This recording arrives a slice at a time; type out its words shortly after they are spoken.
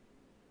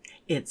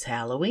It's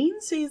Halloween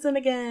season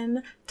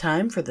again.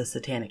 Time for the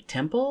Satanic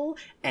Temple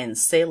and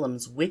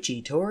Salem's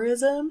witchy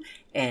tourism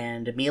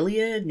and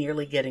Amelia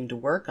nearly getting to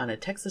work on a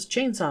Texas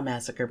Chainsaw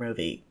Massacre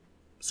movie.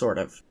 Sort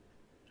of.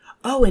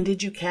 Oh, and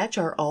did you catch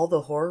our All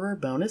the Horror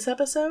bonus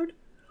episode?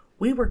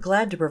 We were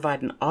glad to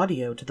provide an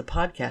audio to the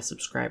podcast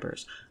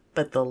subscribers,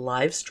 but the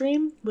live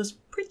stream was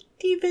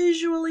pretty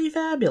visually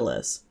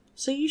fabulous.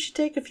 So you should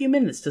take a few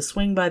minutes to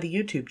swing by the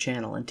YouTube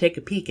channel and take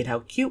a peek at how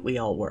cute we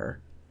all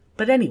were.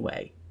 But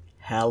anyway,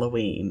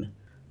 Halloween.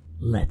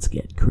 Let's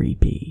get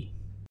creepy.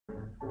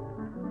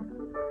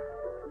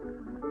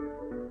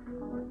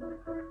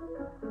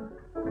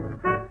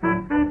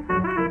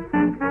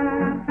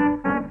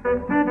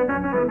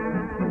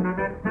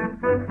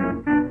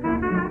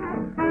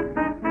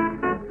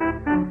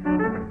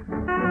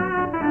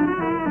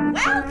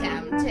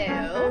 Welcome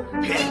to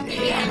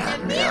Pitney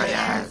and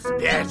Amelia's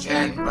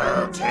Bitchin'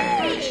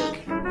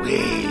 Boutique.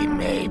 We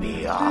may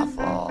be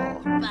awful,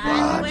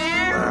 but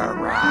we're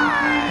right.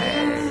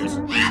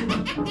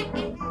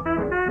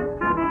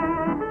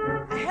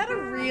 I had a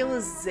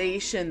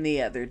realization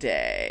the other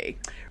day.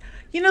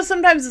 You know,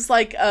 sometimes it's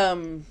like,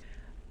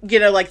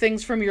 like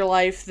things from your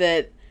life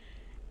that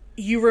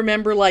you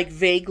remember like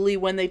vaguely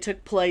when they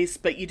took place,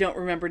 but you don't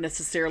remember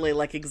necessarily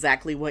like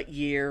exactly what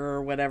year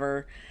or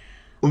whatever.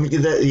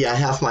 Yeah,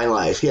 half my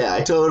life.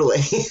 Yeah, totally.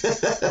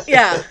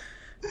 Yeah.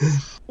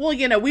 Well,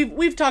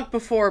 we've talked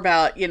before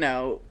about,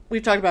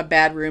 we've talked about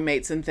bad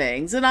roommates and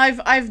things. And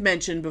I've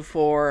mentioned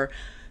before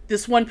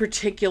this one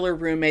particular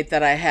roommate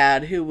that I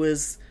had who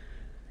was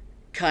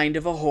kind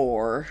of a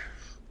whore.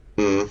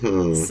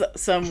 Mm-hmm.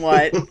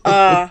 Somewhat.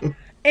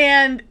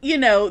 And,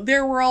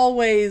 there were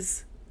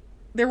always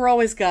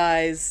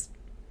guys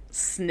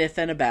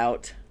sniffing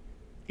about,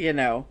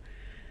 There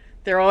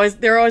are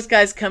always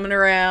guys coming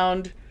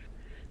around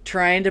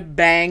trying to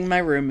bang my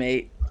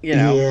roommate,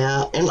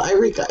 Yeah, and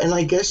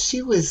I guess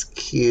she was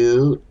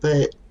cute,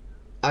 but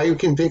I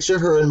can picture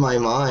her in my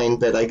mind,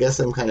 but I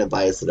guess I'm kind of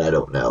biased that I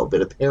don't know,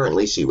 but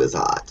apparently she was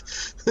hot.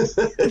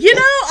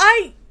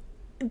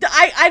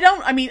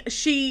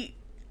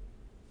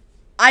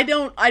 I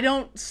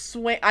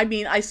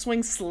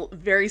swing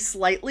very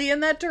slightly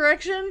in that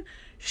direction.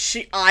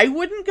 I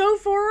wouldn't go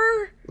for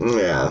her.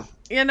 Yeah.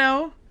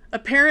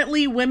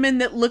 Apparently women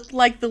that looked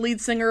like the lead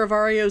singer of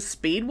REO's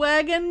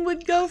Speedwagon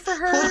would go for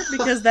her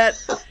because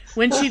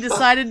when she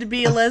decided to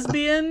be a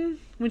lesbian,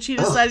 when she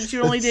decided she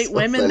would only date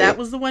women, that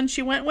was the one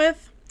she went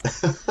with.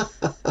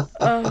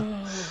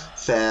 Oh.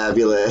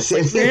 Fabulous.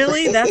 Like,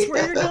 really? That's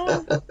where you're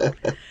going?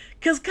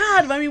 Because,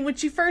 God, when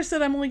she first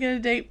said I'm only going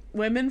to date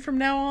women from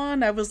now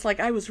on, I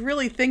was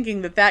really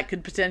thinking that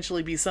could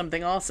potentially be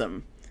something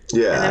awesome.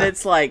 Yeah. And then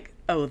it's like,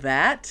 oh,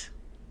 that?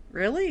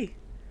 Really?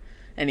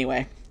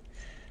 Anyway.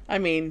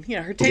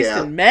 Her taste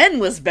in men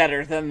was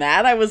better than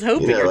that. I was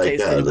hoping her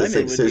taste in women would be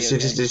okay.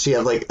 Did she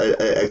have, like,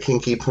 a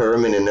kinky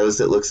perm and a nose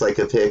that looks like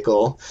a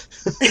pickle?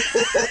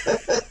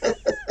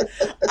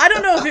 I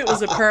don't know if it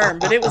was a perm,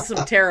 but it was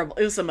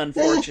some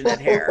unfortunate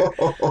hair.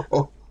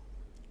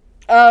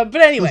 But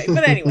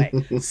anyway.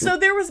 So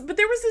there was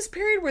this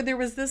period where there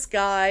was this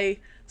guy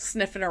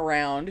sniffing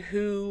around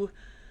who,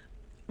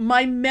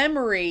 my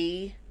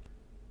memory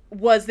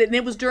was that, and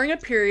it was during a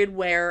period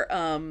where,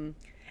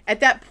 at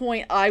that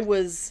point, I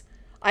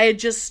had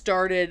just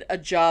started a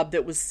job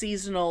that was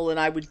seasonal, and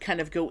I would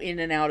kind of go in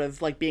and out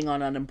of like being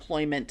on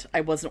unemployment.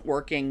 I wasn't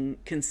working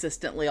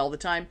consistently all the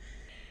time.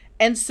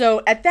 And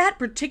so at that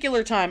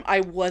particular time,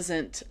 I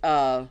wasn't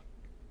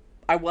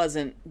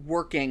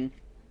working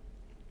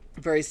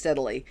very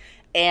steadily.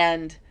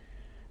 And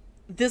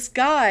this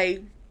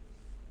guy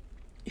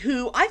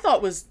who I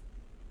thought was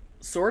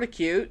sort of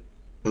cute,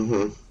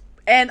 mm-hmm.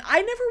 And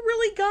I never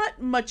really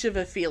got much of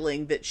a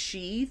feeling that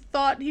she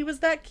thought he was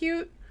that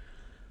cute.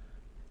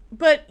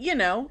 But,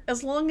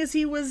 as long as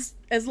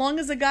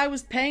a guy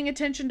was paying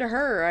attention to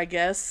her, I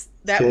guess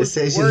that was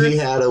worth... He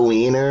had a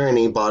wiener and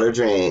he bought her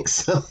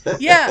drinks.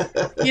 Yeah.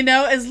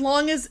 As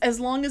long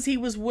as he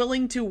was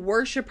willing to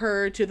worship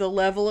her to the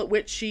level at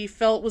which she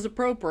felt was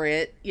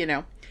appropriate,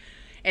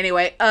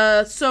 Anyway,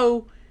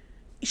 so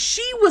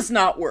she was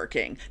not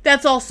working.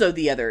 That's also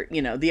the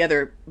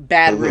other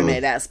bad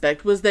roommate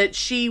aspect, was that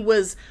she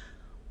was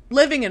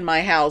living in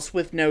my house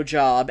with no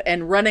job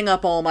and running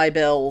up all my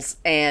bills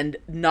and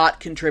not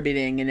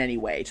contributing in any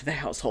way to the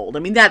household.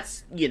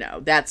 That's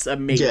a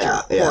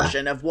major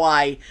portion of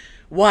why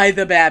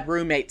the bad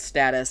roommate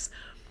status.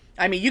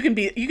 You can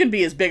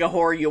be as big a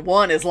whore you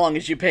want as long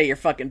as you pay your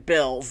fucking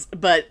bills.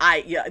 But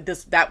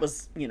that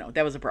was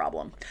a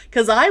problem.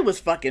 'Cause I was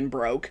fucking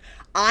broke.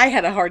 I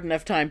had a hard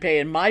enough time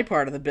paying my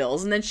part of the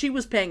bills, and then she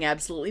was paying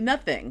absolutely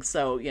nothing.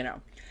 So,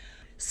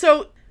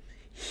 So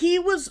he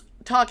was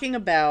talking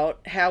about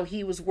how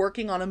he was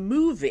working on a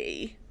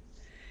movie,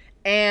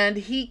 and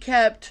he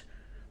kept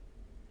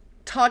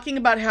talking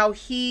about how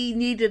he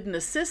needed an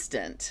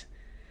assistant.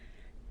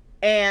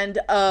 And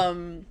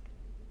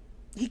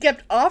he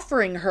kept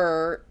offering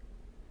her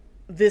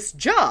this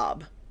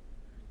job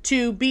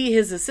to be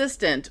his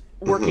assistant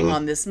working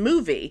on this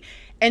movie.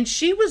 And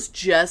she was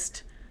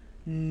just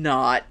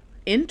not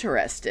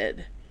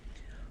interested.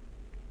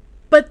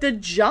 But the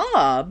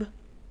job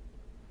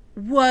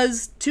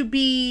was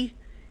he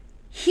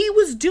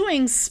was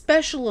doing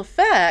special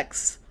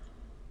effects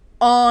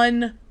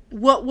on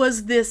what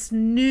was this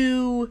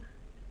new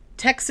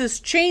Texas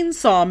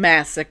Chainsaw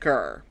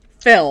Massacre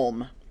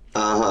film.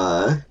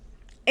 Uh-huh.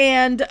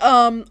 And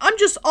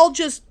I'll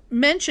just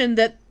mention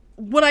that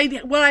what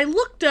I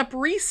looked up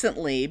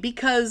recently,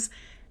 because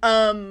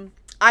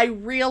I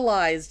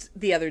realized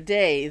the other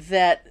day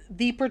that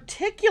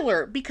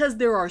because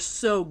there are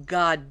so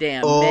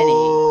goddamn many.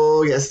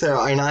 Oh, yes, there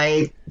are. And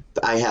I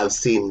have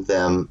seen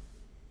them.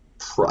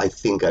 I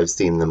think I've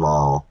seen them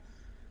all.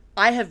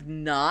 I have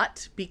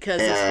not,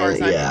 because as far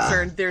as I'm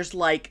concerned, there's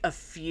like a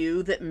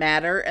few that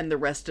matter, and the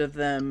rest of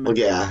them but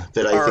I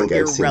think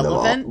I've seen them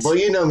all. Well,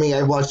 you know me,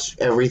 I watch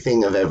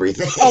everything of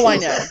everything. Oh, I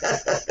know.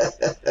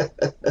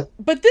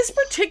 But this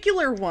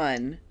particular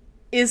one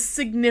is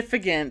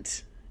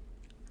significant.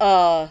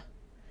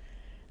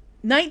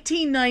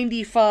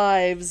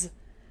 1995's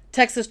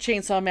Texas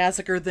Chainsaw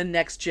Massacre: The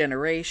Next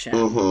Generation.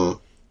 Mm-hmm.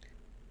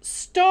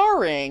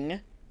 Starring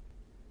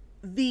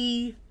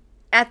the,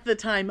 at the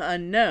time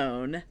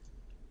unknown,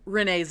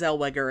 Renee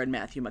Zellweger and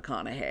Matthew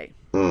McConaughey.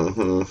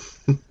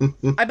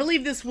 Mm-hmm. I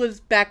believe this was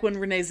back when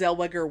Renee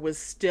Zellweger was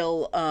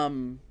still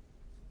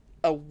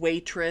a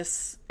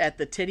waitress at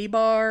the titty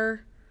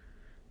bar,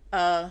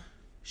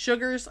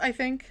 Sugars, I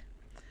think,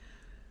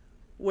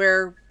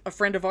 where a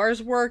friend of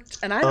ours worked.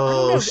 And I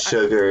don't know.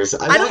 Sugars.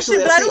 That's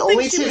the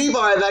only titty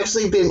bar I've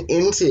actually been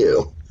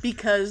into.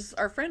 Because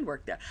our friend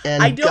worked there.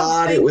 And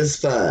it was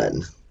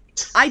fun.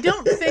 I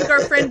don't think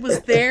our friend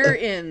was there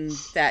in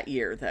that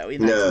year, though.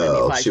 In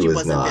 1995, she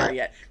wasn't there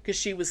yet, because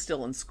she was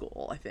still in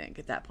school, I think,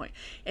 at that point.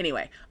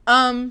 Anyway,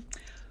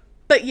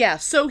 but yeah,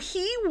 so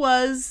he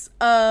was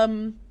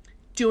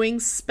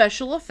doing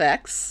special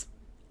effects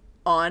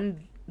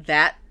on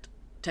that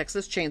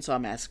Texas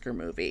Chainsaw Massacre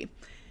movie,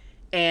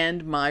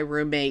 and my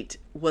roommate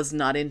was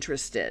not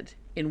interested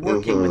in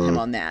working with him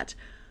on that.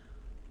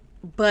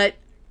 But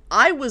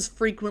I was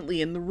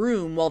frequently in the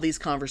room while these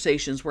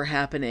conversations were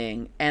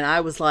happening, and I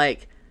was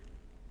like,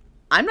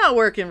 I'm not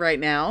working right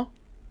now.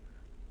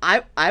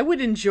 I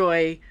would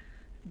enjoy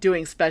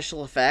doing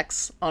special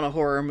effects on a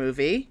horror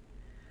movie,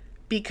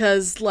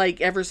 because, like,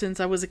 ever since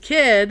I was a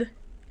kid,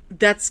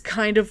 that's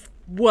kind of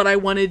what I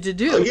wanted to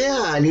do. Oh,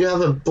 yeah, and you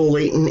have a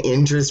blatant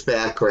interest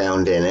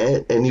background in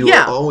it, and you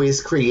were always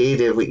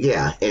creative.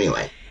 Yeah,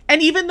 anyway.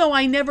 And even though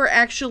I never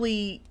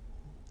actually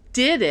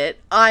did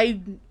it, I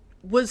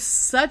was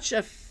such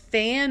a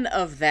fan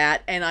of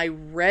that, and I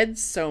read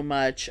so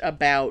much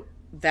about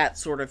that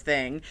sort of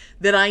thing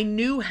that I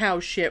knew how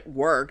shit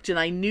worked, and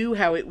I knew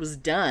how it was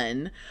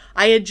done.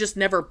 I had just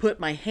never put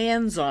my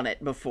hands on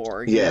it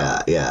before.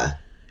 Yeah.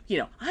 You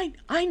know,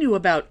 I knew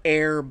about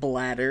air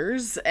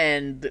bladders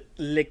and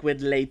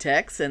liquid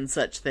latex and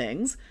such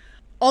things.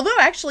 Although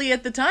actually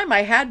at the time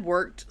I had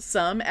worked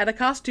some at a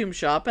costume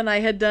shop, and I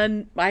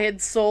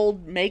had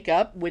sold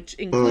makeup, which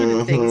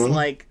included things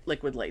like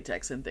liquid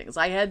latex and things.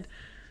 I had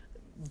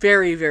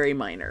very, very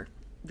minor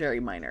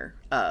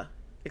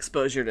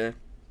exposure to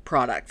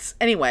products.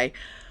 Anyway,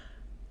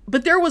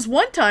 but there was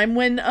one time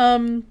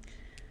when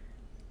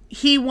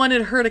he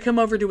wanted her to come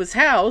over to his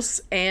house,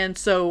 and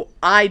so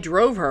I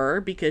drove her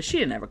because she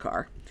didn't have a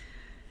car.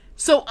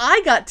 So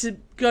I got to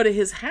go to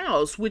his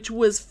house, which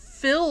was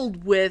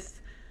filled with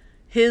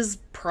his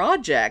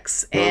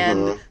projects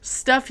and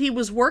stuff he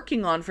was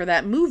working on for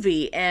that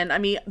movie. And I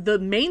mean, the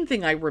main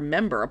thing I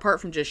remember,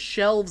 apart from just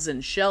shelves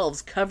and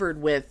shelves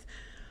covered with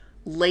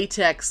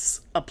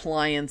latex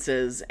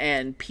appliances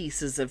and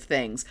pieces of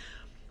things,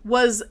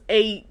 was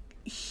a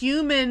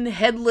human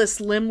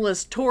headless,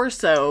 limbless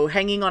torso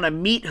hanging on a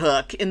meat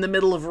hook in the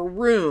middle of a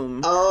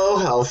room. Oh,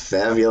 how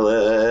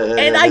fabulous.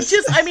 And I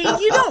mean,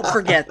 you don't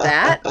forget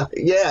that.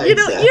 Yeah, you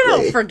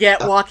don't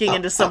forget walking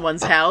into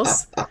someone's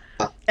house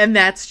and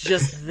that's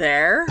just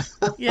there,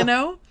 you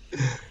know?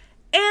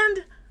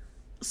 And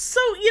so,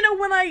 you know,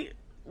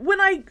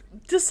 when I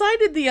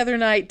decided the other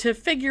night to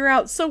figure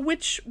out, so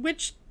which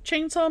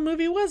Chainsaw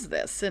movie was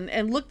this,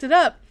 and looked it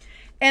up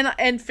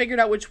and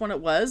figured out which one it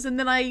was, and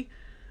then I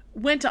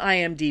went to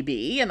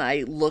IMDb and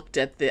I looked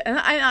at and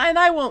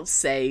I won't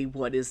say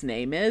what his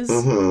name is,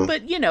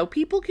 but you know,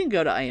 people can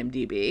go to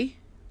IMDb.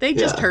 They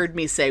just heard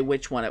me say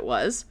which one it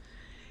was,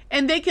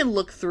 and they can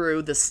look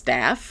through the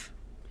staff,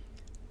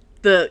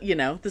 the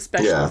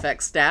special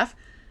effects staff,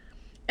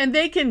 and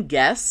they can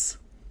guess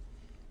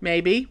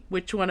maybe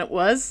which one it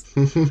was.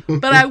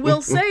 But I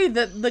will say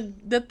that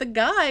the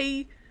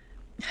guy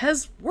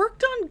has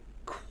worked on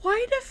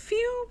quite a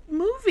few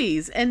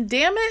movies, and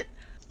damn it,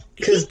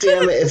 because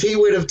if he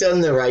would have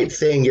done the right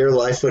thing, your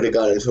life would have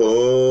gone a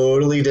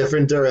totally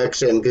different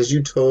direction, because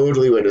you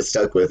totally would have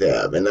stuck with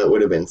him, and that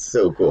would have been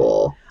so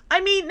cool. I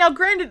mean, now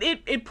granted,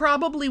 it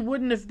probably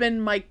wouldn't have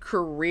been my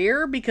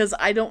career, because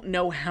I don't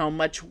know how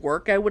much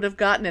work I would have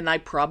gotten, and I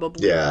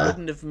probably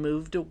wouldn't have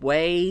moved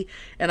away,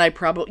 and I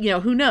probably, you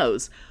know, who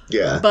knows?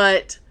 Yeah.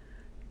 But,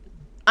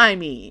 I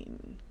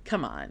mean,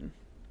 come on.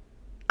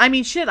 I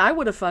mean, shit, I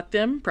would have fucked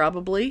him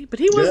probably, but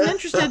he wasn't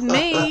interested in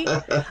me.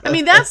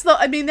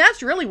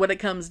 That's really what it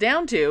comes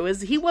down to,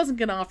 is he wasn't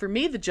going to offer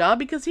me the job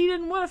because he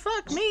didn't want to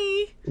fuck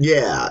me.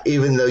 Yeah,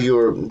 even though you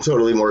were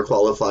totally more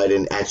qualified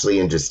and actually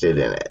interested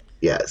in it.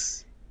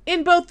 Yes.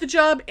 In both the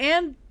job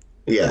and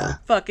the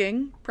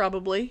fucking,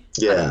 probably.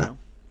 Yeah.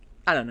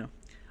 I don't know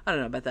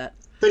about that.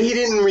 But he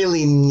didn't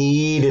really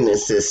need an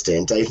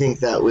assistant. I think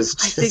that was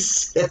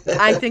just...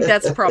 I think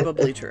that's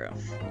probably true.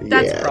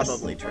 That's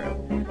probably true.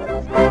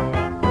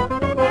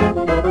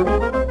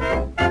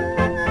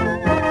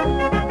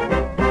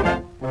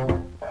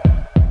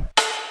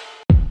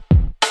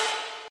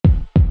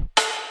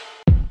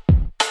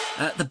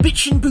 The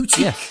Bitchin' Boutique.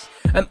 Yes.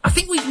 I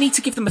think we need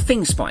to give them a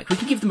thing, Spike. We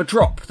can give them a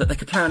drop that they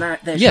could play on their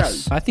show.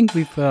 Yes, I think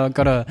we've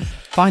got to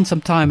find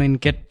some time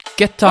and get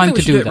time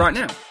to do that. Right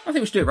now. I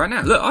think we should do it right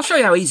now. Look, I'll show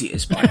you how easy it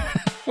is, Spike.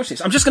 Watch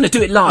this. I'm just going to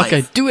do it live.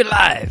 Okay, do it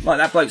live. Like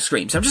that bloke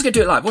screams. I'm just going to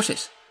do it live. Watch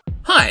this.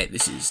 Hi,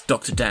 this is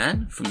Dr.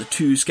 Dan from the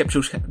Two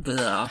Skeptical...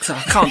 I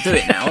can't do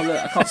it now. Look,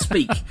 I can't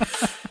speak.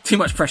 Too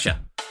much pressure.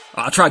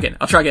 I'll try again.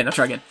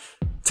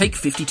 Take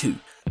 52.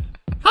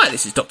 Hi,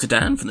 this is Dr.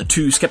 Dan from the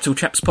Two Skeptical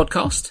Chaps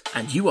podcast,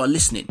 and you are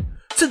listening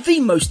to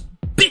the most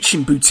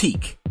bitchin'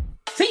 boutique.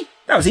 See?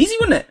 That was easy,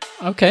 wasn't it?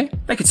 Okay.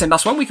 They could send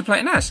us one, we could play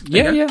it as.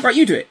 Yeah. Right,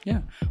 you do it. Yeah.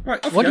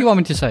 Right, What do you want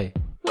me to say?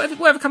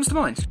 Whatever comes to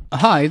mind.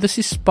 Hi, this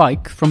is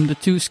Spike from the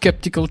Two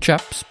Skeptical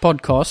Chaps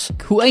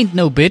podcast, who ain't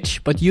no bitch,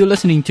 but you're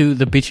listening to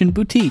the Bitchin'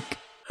 Boutique.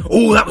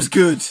 Oh, that was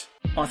good.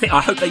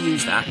 I hope they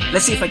use that.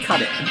 Let's see if they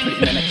cut it and put it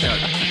in their next show.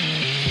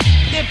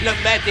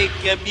 Diplomatic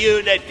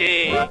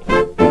community.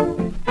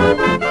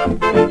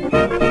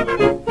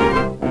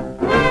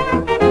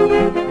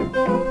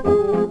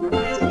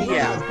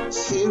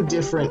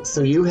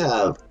 So you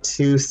have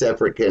two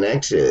separate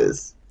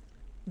connections.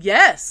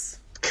 Yes.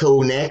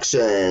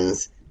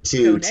 Connections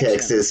to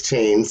Texas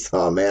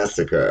Chainsaw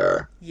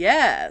Massacre.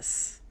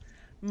 Yes.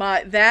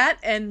 My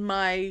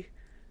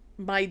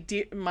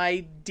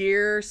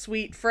dear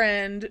sweet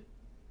friend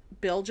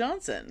Bill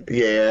Johnson.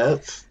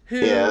 Yep.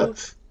 Who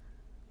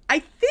I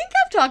think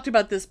I've talked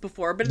about this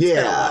before, but it's been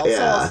a while,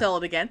 so I'll tell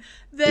it again.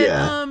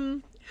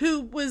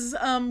 Who was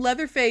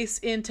Leatherface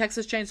in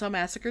Texas Chainsaw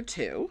Massacre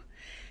 2.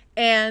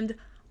 And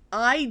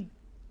I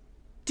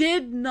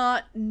did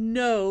not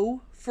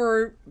know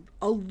for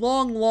a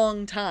long,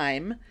 long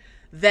time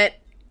that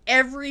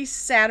every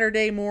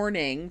Saturday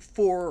morning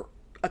for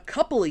a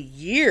couple of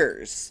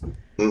years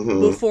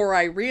before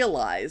I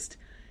realized,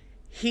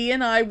 he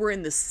and I were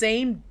in the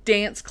same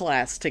dance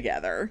class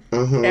together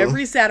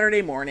every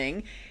Saturday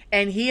morning,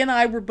 and he and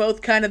I were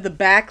both kind of the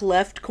back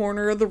left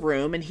corner of the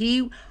room, and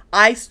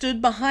I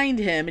stood behind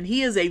him, and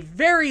he is a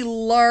very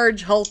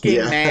large,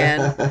 hulking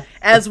man,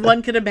 as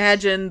one can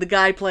imagine, the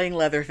guy playing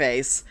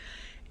Leatherface.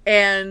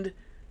 And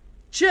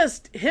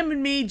just him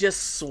and me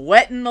just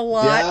sweating a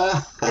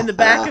lot in the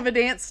back of a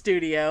dance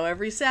studio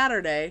every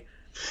Saturday.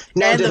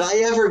 Now, did I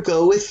ever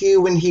go with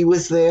you when he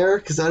was there?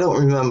 Because I don't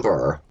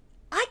remember.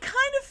 I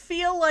kind of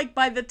feel like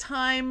by the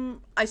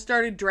time I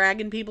started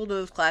dragging people to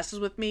those classes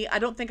with me, I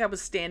don't think I was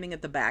standing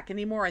at the back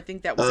anymore. I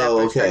think that was after I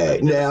started going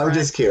to the front. I'm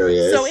just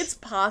curious. So it's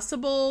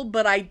possible,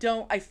 but I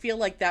feel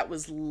like that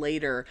was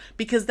later,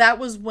 because that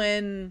was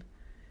when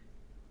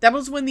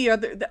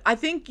I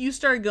think you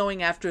started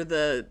going after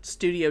the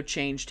studio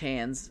changed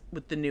hands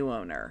with the new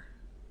owner.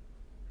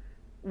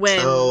 When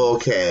it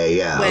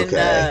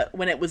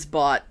was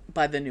bought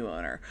by the new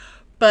owner.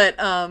 But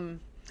the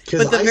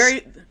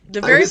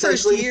very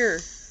first year,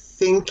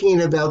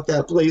 thinking about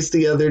that place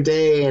the other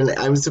day, and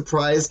I'm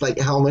surprised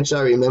how much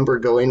I remember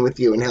going with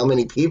you and how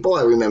many people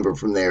I remember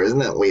from there. Isn't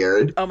that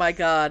weird? Oh my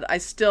God, I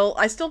still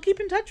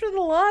keep in touch with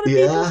a lot of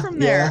people from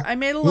there. I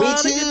made a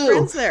lot of good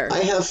friends there.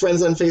 I have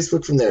friends on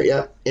Facebook from there.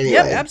 Yep. Anyway.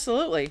 Yep,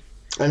 absolutely.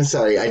 I'm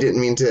sorry, I didn't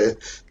mean to.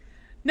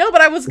 No, but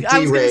I was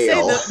going to say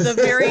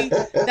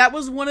that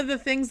was one of the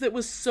things that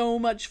was so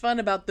much fun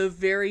about the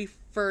very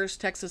first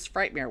Texas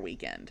Frightmare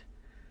weekend.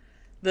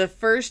 The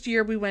first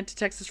year we went to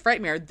Texas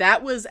Frightmare,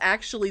 that was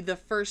actually the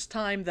first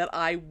time that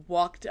I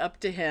walked up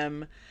to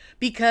him,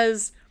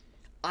 because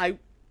I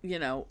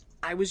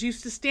was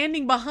used to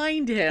standing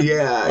behind him.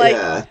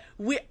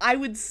 We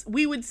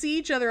would see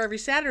each other every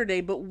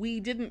Saturday, but we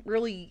didn't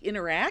really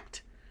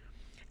interact.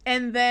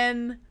 And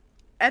then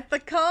at the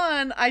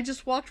con, I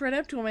just walked right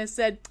up to him and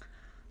said,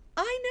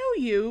 I know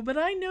you, but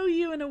I know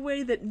you in a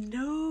way that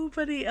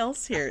nobody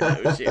else here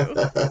knows you.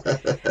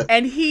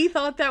 And he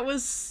thought that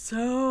was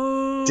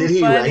so Did he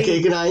funny.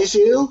 Recognize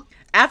you?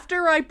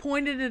 After I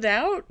pointed it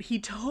out, he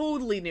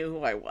totally knew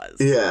who I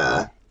was.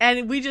 Yeah.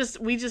 And he just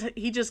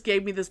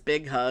gave me this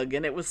big hug,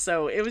 and it was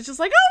just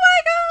like, oh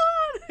my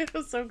God! It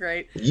was so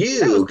great.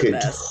 You could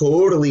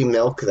totally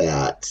milk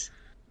that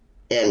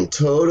and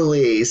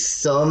totally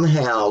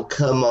somehow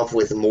come up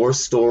with more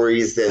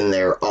stories than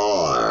there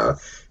are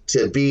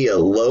to be a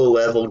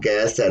low-level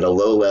guest at a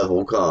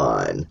low-level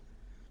con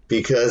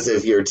because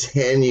of your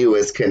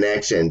tenuous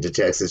connection to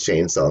Texas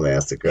Chainsaw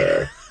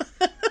Massacre.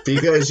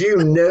 Because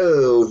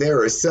there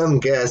are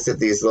some guests at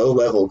these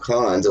low-level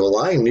cons. Well,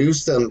 I knew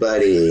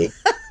somebody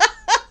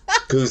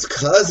whose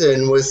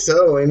cousin was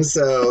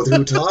so-and-so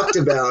who talked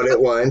about it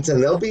once,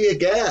 and they'll be a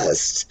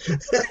guest.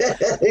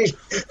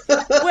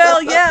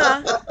 Well,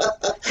 yeah.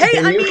 Hey,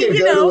 and I you mean, can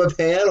you go know, to a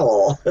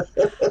panel.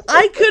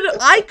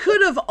 I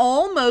could have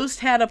almost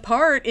had a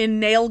part in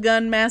Nail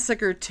Gun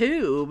Massacre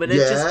 2, but it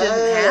just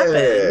didn't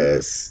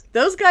happen.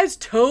 Those guys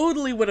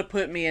totally would have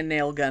put me in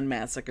Nail Gun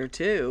Massacre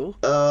 2.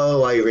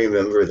 Oh, I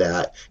remember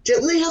that.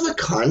 Didn't they have a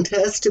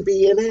contest to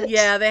be in it?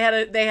 Yeah, they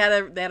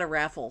had a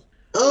raffle.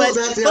 Oh,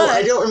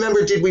 I don't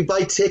remember. Did we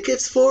buy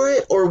tickets for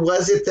it, or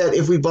was it that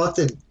if we bought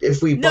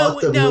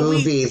the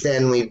movie,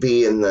 then we'd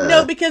be in the?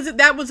 No, because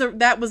that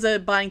was a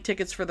buying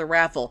tickets for the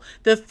raffle.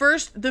 The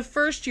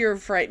first year of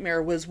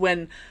Frightmare was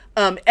when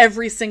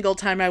every single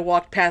time I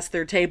walked past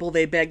their table,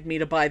 they begged me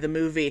to buy the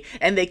movie,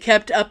 and they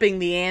kept upping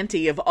the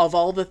ante of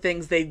all the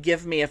things they'd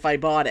give me if I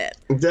bought it.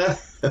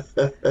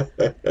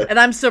 And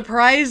I'm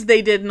surprised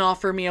they didn't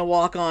offer me a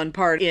walk-on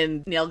part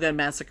in Nail Gun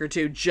Massacre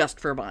 2 just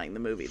for buying the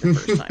movie the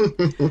first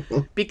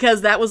time.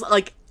 Because that was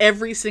like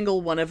every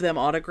single one of them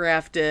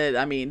autographed it.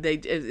 I mean,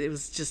 it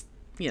was just,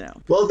 you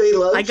know. Well, they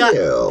loved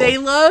you. They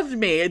loved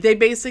me. They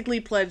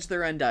basically pledged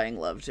their undying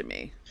love to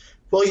me.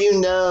 Well, you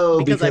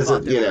know, because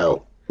of, you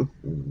know,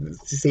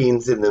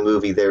 scenes in the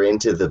movie, they're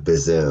into the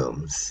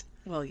bazooms.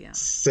 Well, yeah.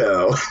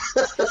 So.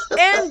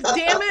 And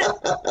damn it,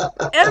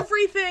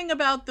 everything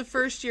about the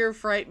first year of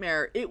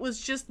Frightmare, it was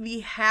just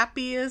the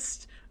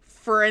happiest,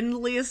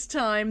 friendliest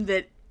time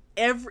that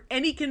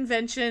any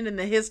convention in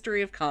the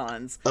history of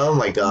cons. Oh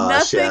my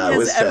gosh, nothing has it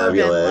was ever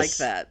fabulous. been like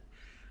that.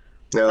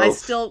 No. I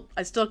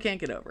still can't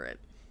get over it.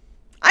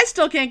 I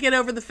still can't get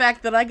over the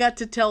fact that I got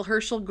to tell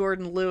Herschel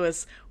Gordon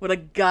Lewis what a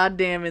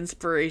goddamn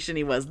inspiration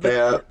he was.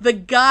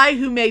 The guy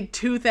who made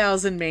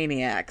 2000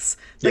 Maniacs.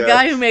 The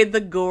guy who made the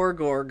Gore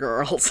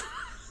Girls.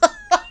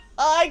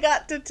 I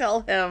got to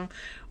tell him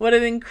what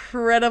an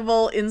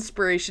incredible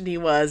inspiration he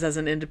was as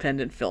an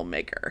independent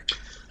filmmaker.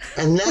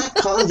 And that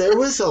con, there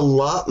was a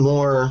lot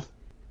more.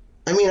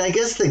 I mean, I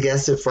guess the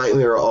guests at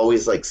Frightmare are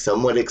always like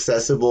somewhat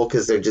accessible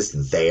because they're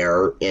just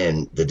there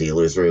in the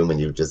dealer's room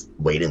and you just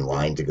wait in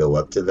line to go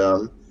up to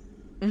them.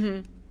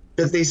 Mm-hmm.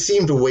 But they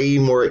seemed way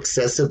more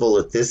accessible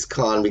at this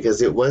con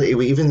because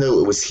even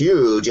though it was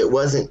huge, it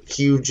wasn't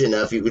huge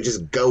enough. You could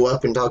just go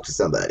up and talk to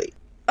somebody.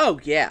 Oh,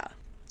 yeah.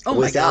 Oh,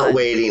 without my God.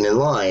 waiting in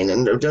line.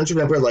 And don't you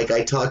remember, like,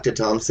 I talked to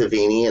Tom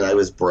Savini and I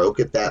was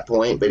broke at that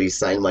point, but he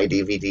signed my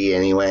DVD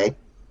anyway.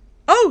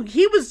 Oh,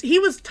 he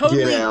was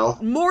totally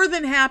more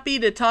than happy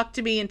to talk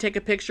to me and take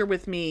a picture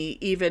with me,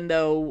 even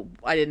though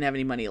I didn't have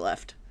any money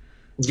left.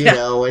 You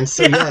know, and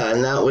so, and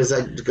that was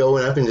like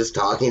going up and just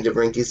talking to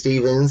Brinky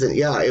Stevens. And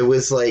it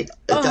was like,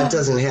 that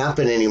doesn't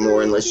happen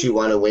anymore unless you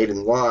want to wait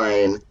in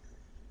line.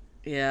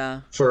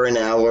 Yeah. For an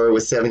hour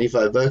with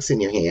 $75 in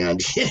your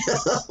hand, you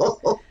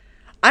know?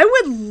 I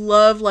would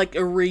love, like,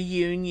 a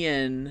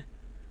reunion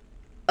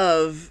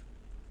of,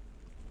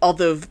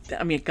 although,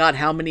 I mean, God,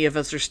 how many of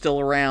us are still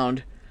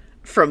around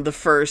from the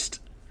first,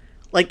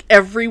 like,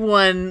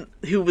 everyone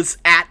who was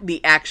at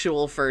the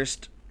actual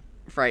first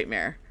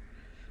Frightmare.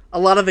 A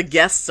lot of the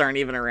guests aren't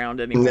even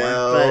around anymore.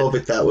 No,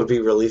 but that would be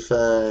really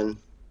fun.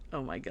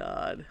 Oh my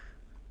God.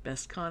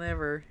 Best con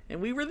ever.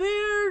 And we were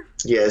there.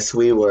 Yes,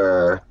 we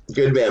were.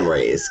 Good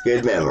memories.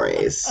 Good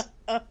memories.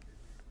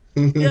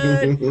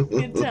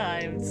 Good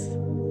times.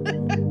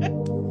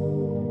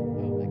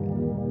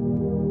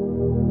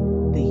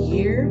 The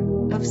Year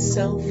of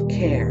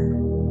Self-Care.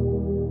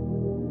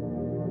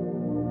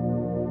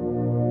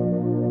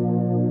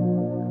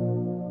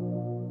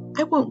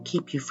 I won't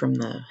keep you from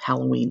the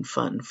Halloween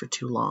fun for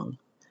too long.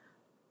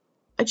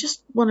 I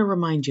just want to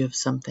remind you of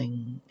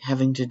something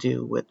having to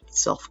do with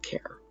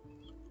self-care.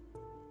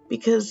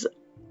 Because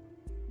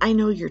I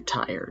know you're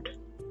tired.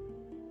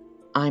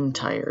 I'm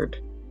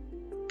tired.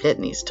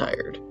 Pitney's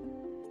tired.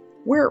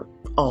 We're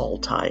all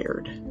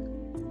tired.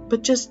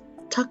 But just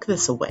tuck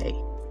this away.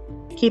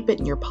 Keep it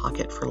in your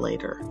pocket for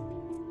later.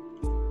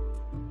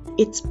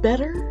 It's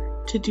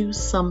better to do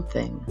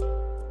something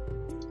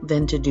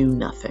than to do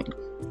nothing.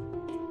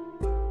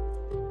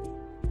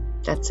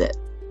 That's it.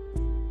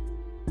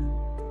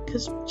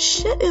 Because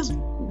shit is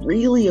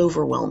really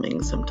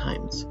overwhelming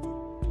sometimes.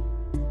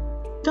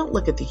 Don't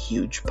look at the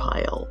huge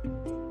pile.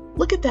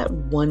 Look at that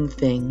one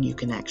thing you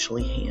can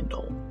actually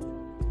handle.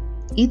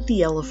 Eat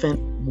the elephant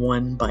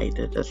one bite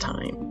at a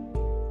time.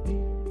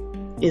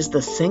 Is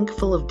the sink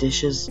full of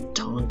dishes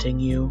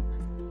taunting you?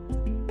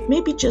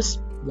 Maybe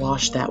just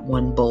wash that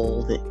one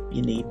bowl that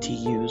you need to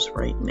use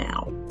right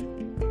now.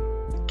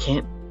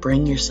 Can't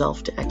bring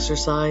yourself to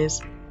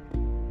exercise?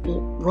 Well,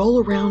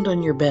 roll around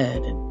on your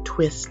bed and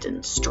twist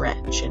and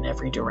stretch in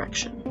every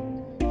direction.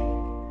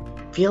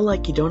 Feel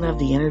like you don't have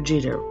the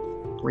energy to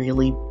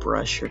really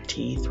brush your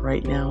teeth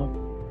right now?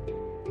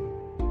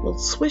 Well,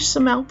 swish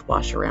some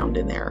mouthwash around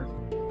in there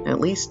and at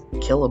least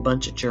kill a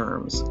bunch of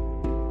germs.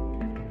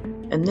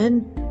 And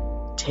then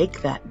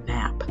take that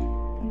nap.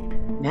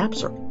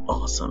 Naps are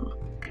awesome.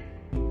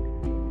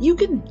 You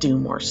can do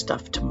more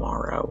stuff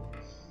tomorrow.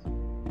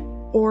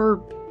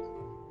 Or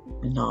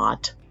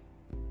not.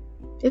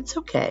 It's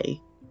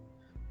okay.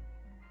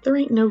 There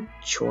ain't no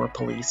chore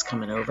police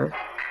coming over.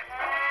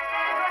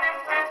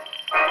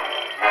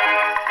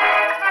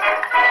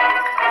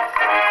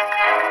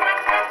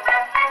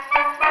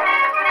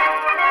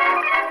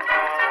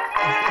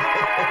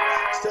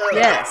 So,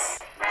 Yes.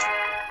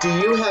 do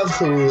you have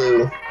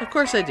Hulu? Of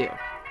course I do.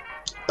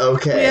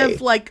 Okay. We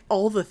have, like,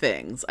 all the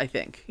things, I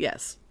think.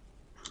 Yes.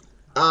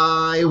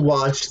 I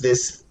watched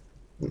this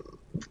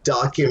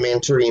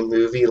documentary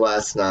movie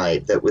last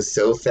night that was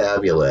so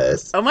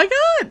fabulous. Oh my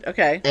god!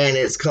 Okay. And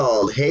it's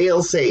called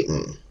Hail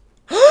Satan.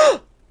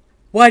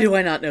 Why do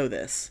I not know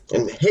this?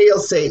 And Hail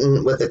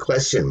Satan with a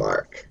question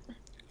mark.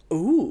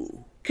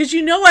 Ooh. Because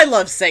you know I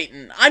love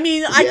Satan. I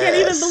mean, I can't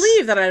even Yes.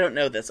 believe that I don't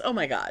know this. Oh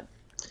my god.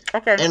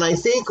 Okay. And I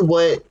think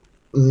what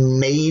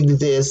made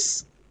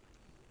this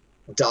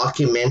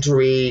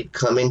documentary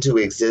come into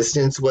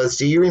existence was,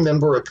 do you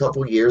remember a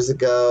couple years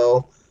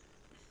ago,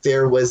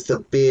 there was the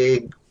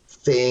big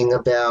thing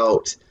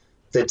about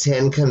the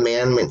Ten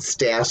Commandments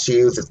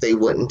statue that they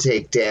wouldn't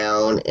take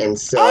down, and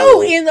so...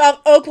 Oh, in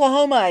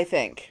Oklahoma, I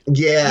think.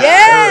 Yeah.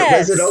 Yes! Or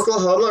was it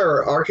Oklahoma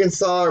or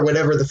Arkansas or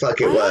whatever the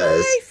fuck it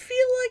was? I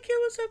feel like it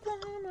was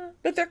Oklahoma.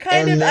 But they're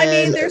kind And of, I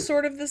then- mean, they're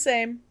sort of the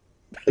same.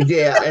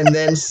 Yeah, and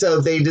then so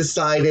they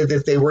decided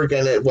that they were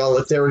going to, well,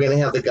 if they were going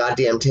to have the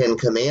goddamn Ten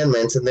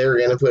Commandments, and they were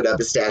going to put up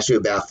a statue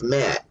of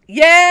Baphomet.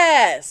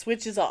 Yes!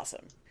 Which is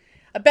awesome.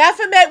 A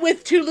Baphomet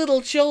with two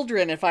little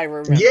children, if I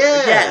remember.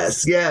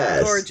 Yes.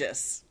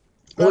 Gorgeous.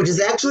 Which is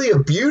actually a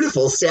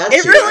beautiful statue.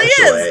 It really is.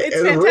 actually. It's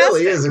it fantastic.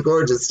 really is a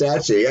gorgeous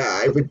statue.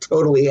 Yeah, I would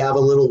totally have a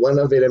little one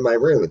of it in my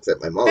room,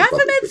 except my mom.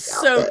 Baphomet's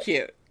so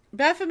cute.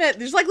 Baphomet,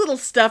 there's like little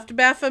stuffed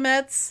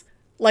Baphomets,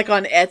 like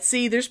on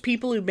Etsy. There's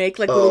people who make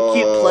like little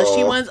cute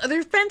plushy ones. Oh,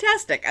 they're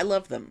fantastic. I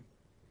love them.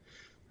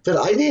 But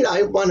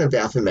I want a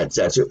Baphomet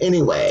statue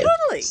anyway.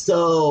 Totally.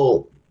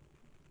 So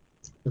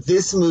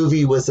this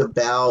movie was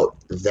about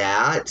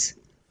that,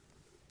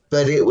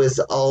 but it was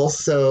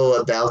also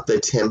about the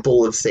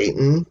Temple of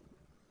Satan.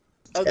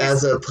 Oh,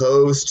 As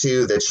opposed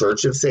to the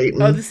Church of Satan.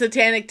 the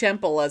Satanic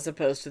Temple as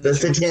opposed to the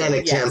Church of Satanic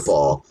Satan. Yes.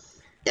 Temple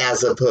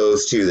as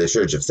opposed to the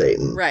Church of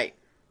Satan. Right.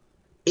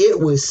 It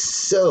was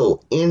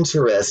so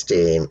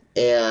interesting,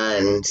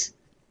 and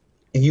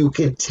you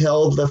could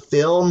tell the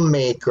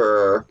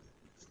filmmaker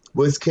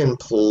was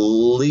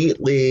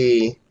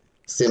completely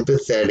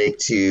sympathetic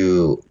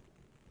to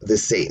the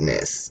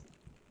Satanists.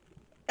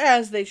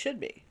 As they should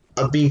be.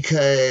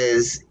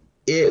 Because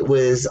it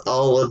was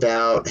all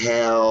about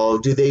how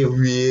do they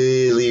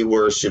really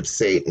worship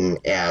Satan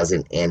as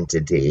an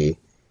entity?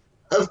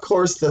 Of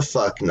course the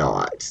fuck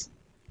not.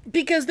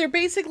 Because they're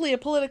basically a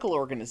political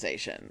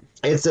organization.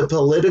 It's a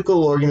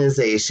political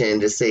organization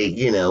to say,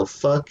 you know,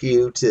 fuck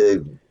you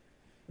to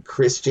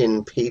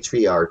Christian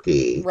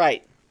patriarchy.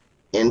 Right.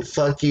 And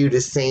fuck you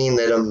to saying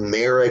that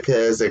America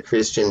is a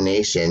Christian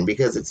nation,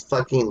 because it's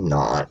fucking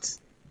not.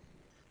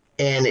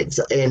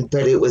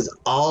 But it was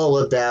all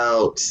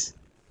about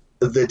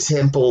the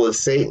Temple of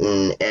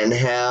Satan and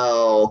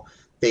how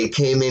they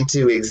came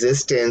into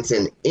existence,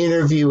 and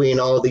interviewing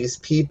all these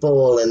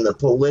people and the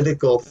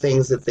political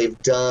things that they've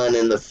done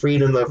and the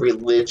freedom of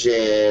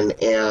religion,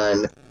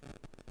 and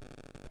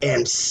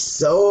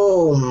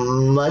so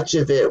much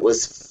of it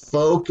was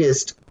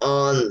focused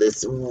on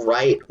this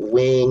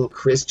right-wing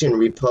Christian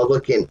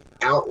Republican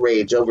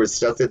outrage over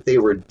stuff that they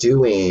were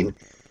doing,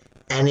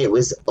 and it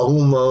was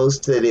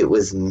almost that it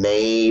was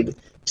made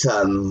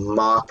to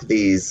mock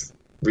these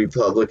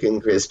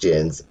Republican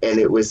Christians, and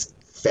it was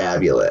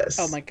fabulous.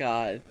 Oh my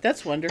god.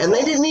 That's wonderful. And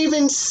they didn't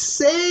even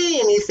say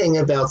anything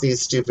about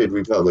these stupid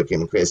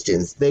Republican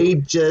Christians. They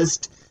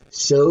just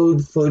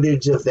showed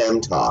footage of them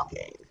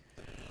talking.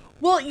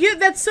 Well, yeah,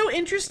 that's so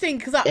interesting,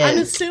 because I'm And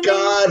assuming...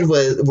 God,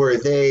 were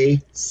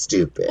they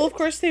stupid. Well, of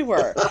course they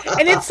were.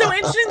 And it's so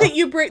interesting that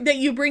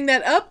you bring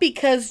that up,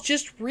 because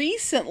just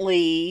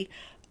recently,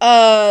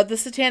 the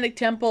Satanic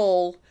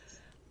Temple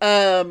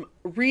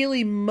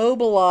really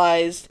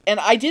mobilized, and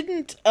I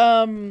didn't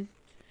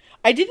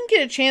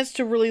get a chance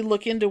to really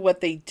look into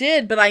what they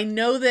did, but I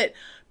know that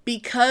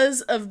because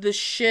of the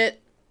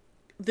shit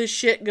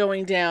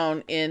going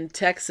down in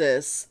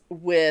Texas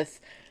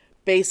with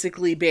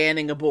basically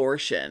banning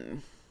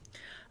abortion,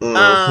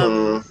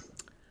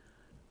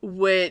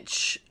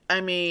 which,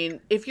 I mean,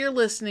 if you're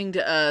listening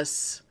to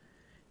us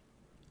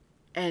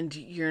and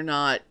you're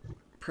not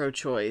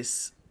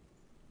pro-choice,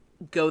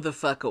 go the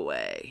fuck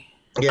away.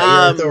 Yeah,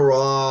 you're at the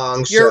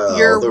wrong show.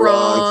 You're the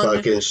wrong. wrong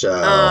fucking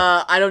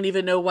show. I don't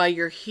even know why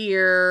you're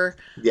here.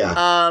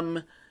 Yeah.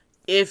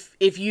 If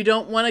you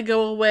don't want to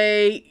go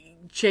away,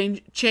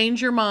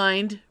 change your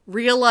mind.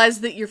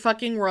 Realize that you're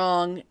fucking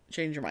wrong.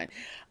 Change your mind.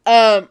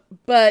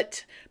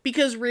 But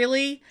because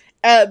really,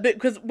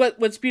 because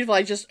what's beautiful,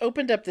 I just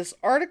opened up this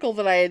article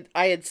that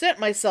I had sent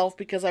myself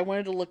because I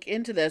wanted to look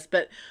into this,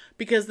 but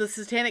because the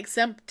Satanic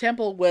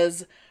Temple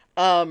was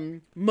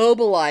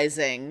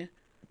mobilizing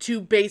to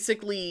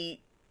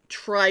basically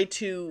try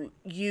to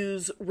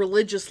use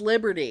religious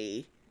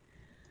liberty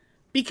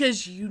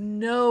Because you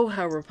know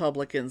how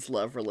Republicans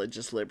love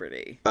religious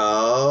liberty.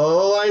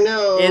 Oh, I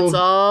know. It's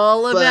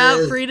all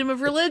about freedom of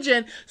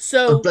religion.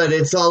 But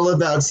it's all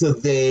about so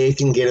they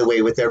can get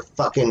away with their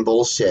fucking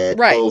bullshit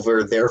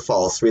over their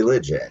false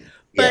religion.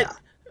 But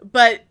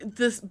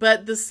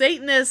the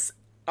Satanists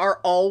are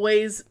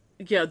always,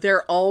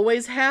 they're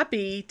always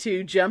happy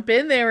to jump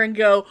in there and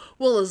go,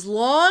 well, as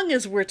long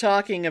as we're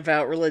talking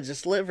about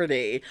religious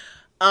liberty,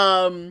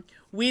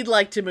 we'd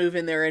like to move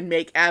in there and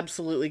make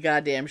absolutely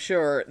goddamn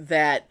sure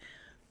that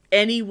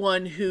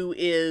anyone who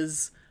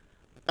is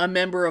a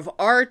member of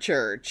our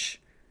church,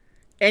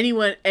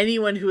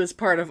 anyone who is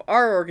part of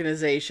our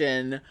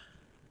organization,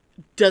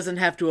 doesn't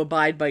have to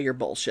abide by your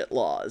bullshit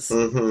laws.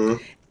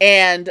 Mm-hmm.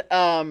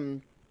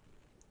 And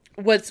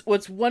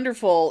what's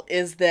wonderful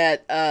is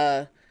that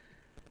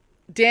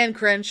Dan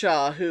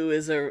Crenshaw, who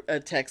is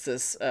a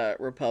Texas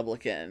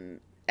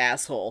Republican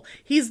asshole,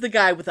 he's the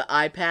guy with the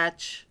eye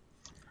patch.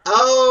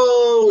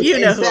 Oh, you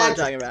know who I'm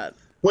talking about.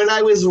 When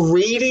I was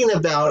reading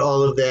about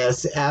all of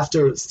this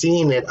after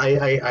seeing it,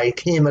 I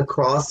came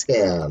across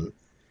him.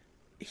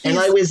 And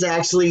I was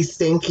actually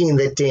thinking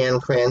that Dan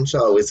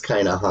Crenshaw was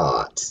kind of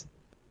hot.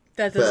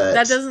 That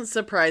doesn't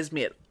surprise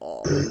me at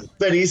all.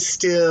 But he's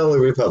still a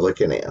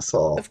Republican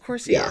asshole. Of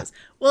course he is.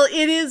 Well,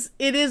 it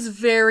is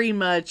very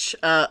much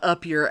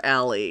up your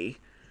alley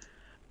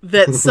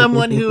that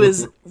someone who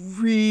is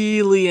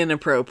really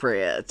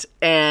inappropriate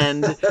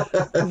and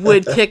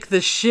would kick the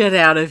shit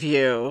out of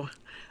you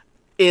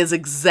is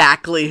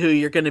exactly who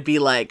you're going to be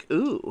like,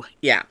 ooh,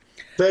 yeah.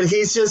 But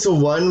he's just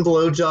one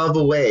blowjob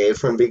away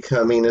from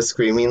becoming a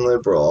screaming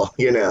liberal,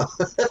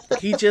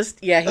 He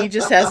just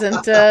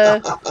hasn't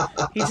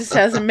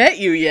met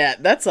you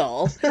yet. That's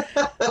all.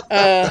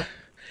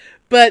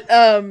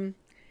 But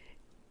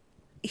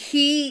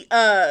he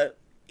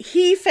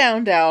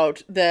found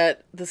out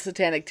that the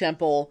Satanic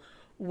Temple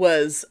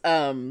was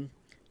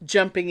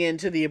jumping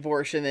into the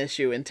abortion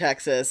issue in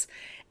Texas,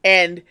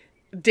 and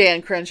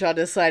Dan Crenshaw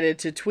decided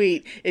to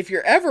tweet, if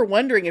you're ever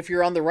wondering if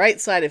you're on the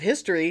right side of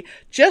history,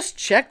 just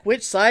check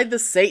which side the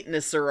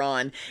Satanists are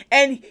on.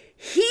 And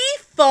he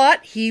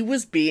thought he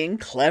was being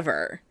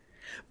clever.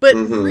 But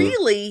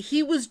really,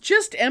 he was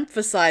just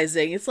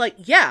emphasizing, it's like,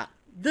 yeah,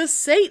 the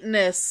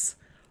Satanists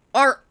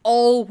are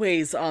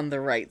always on the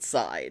right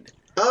side.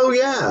 Oh,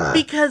 yeah.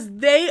 Because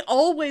they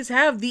always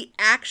have the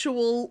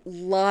actual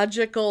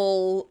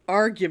logical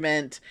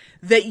argument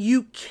that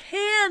you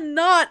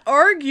cannot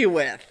argue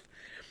with.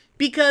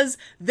 Because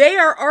they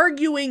are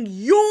arguing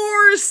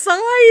your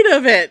side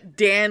of it,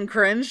 Dan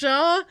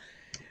Crenshaw.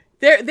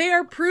 They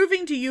are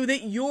proving to you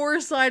that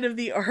your side of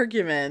the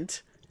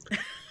argument.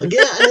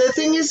 Yeah, and the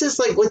thing is just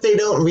like what they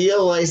don't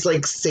realize,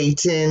 like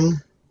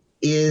Satan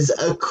is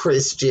a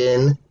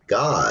Christian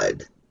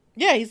god.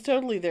 Yeah, he's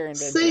totally their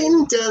inventor.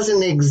 Satan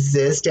doesn't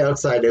exist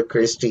outside of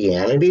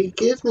Christianity.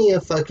 Give me a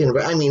fucking...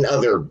 I mean,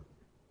 other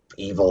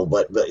evil,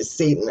 but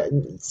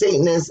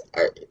Satanists,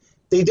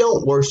 they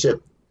don't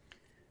worship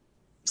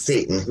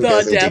Satan, who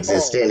doesn't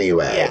exist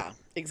anyway. Yeah,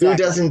 exactly. Who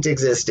doesn't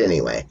exist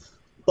anyway.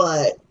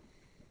 But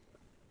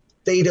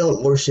they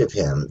don't worship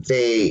him.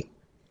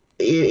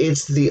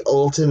 It's the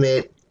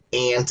ultimate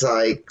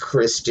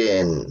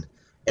anti-Christian.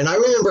 And I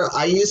remember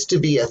I used to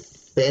be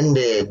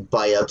offended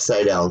by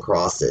upside-down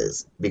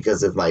crosses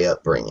because of my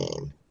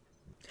upbringing.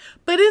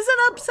 But isn't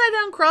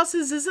upside-down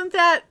crosses, isn't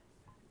that...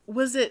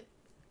 Was it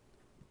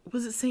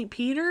St.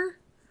 Peter?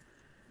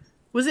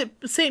 Was it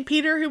St.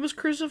 Peter who was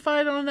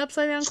crucified on an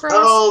upside-down cross?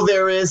 Oh,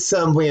 there is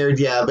some weird,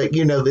 yeah. But,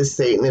 the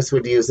Satanists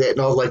would use it, and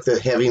all, like, the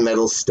heavy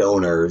metal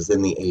stoners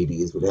in the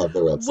 80s would have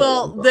their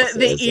upside-down crosses.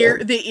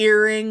 the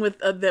earring with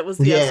that was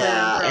the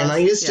upside-down cross. Yeah, and I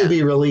used to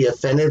be really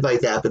offended by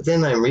that, but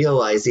then I'm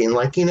realizing,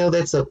 like,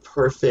 that's a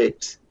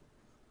perfect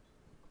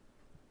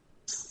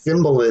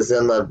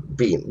symbolism of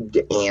being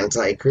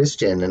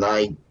anti-Christian, and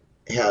I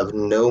have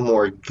no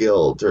more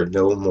guilt or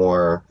no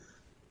more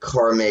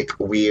karmic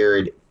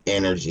weird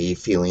energy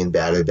feeling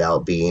bad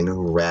about being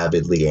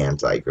rabidly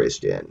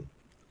anti-Christian.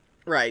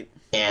 Right.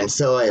 And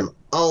so I'm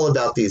all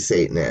about these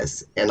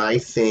Satanists, and I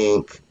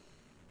think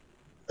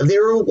they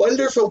were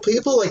wonderful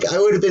people. Like, I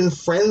would have been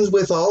friends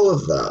with all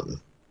of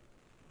them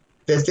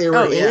that they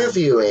were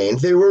interviewing.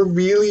 They were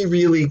really,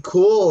 really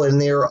cool, and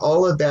they were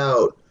all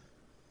about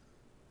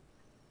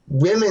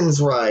women's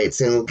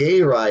rights and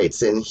gay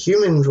rights and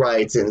human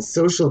rights and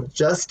social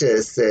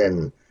justice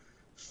and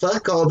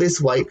fuck all this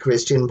white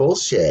Christian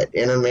bullshit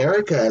in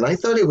America. And I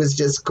thought it was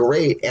just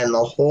great. And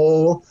the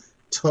whole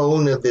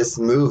tone of this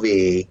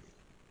movie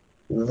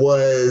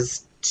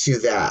was to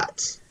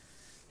that.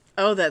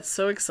 Oh, that's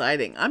so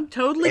exciting. I'm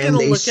totally going to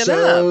look it up.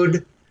 And they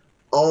showed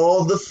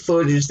all the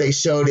footage they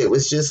showed. It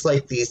was just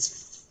like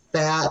these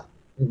fat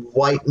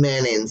white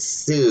men in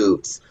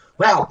suits.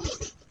 Well,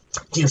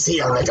 you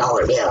see on the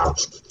dollar bill,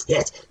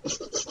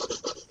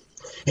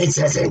 it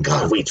says, "In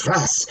God we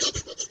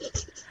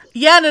trust."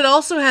 Yeah, and it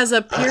also has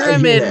a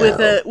pyramid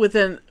with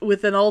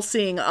an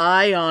all-seeing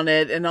eye on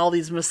it, and all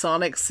these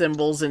Masonic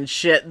symbols and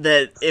shit.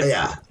 That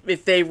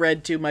if they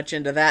read too much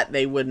into that,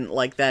 they wouldn't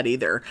like that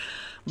either.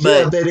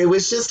 Yeah, but it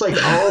was just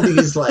like all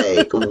these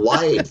like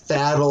white,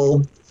 fat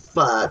old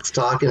fucks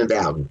talking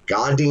about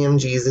goddamn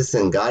Jesus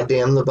and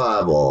goddamn the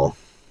Bible.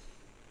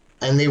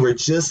 And they were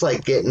just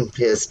like getting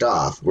pissed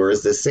off.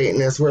 Whereas the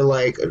Satanists were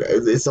like,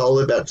 it's all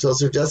about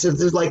social justice.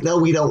 They're like, no,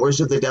 we don't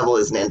worship the devil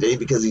as an entity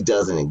because he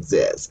doesn't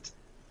exist.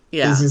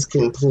 Yeah. This is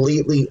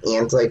completely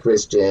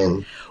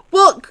anti-Christian.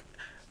 Well,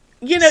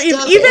 you know,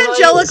 stuff,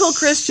 evangelical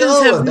Christians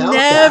so have about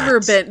never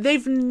that. been,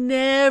 they've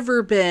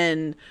never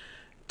been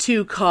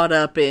too caught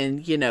up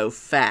in, you know,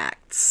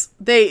 facts.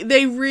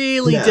 They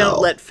really No.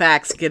 don't let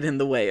facts get in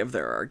the way of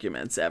their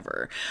arguments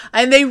ever.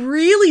 And they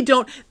really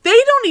don't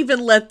even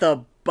let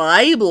the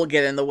Bible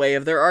get in the way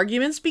of their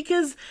arguments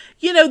because,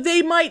 you know,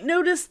 they might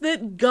notice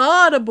that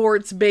God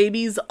aborts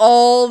babies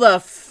all the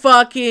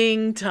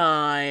fucking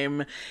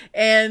time.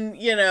 And,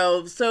 you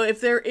know, so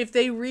if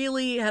they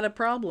really had a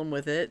problem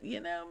with it, you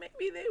know,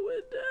 maybe they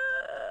would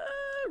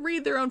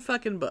read their own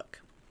fucking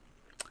book.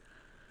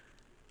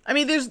 I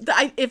mean,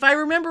 if I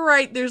remember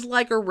right, there's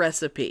like a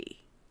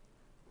recipe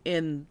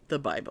in the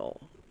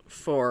Bible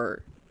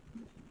for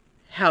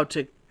how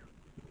to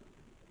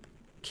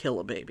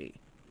kill a baby.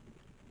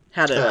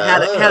 How to you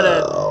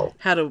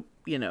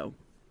know,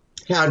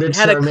 How to how to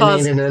terminate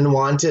cause- an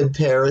unwanted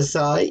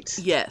parasite.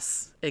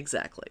 yes,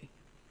 exactly.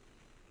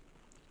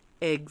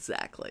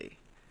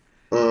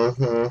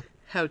 Mm-hmm.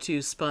 How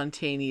to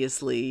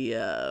spontaneously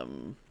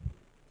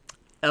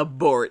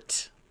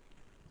abort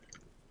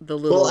the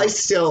little. Well, I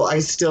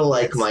still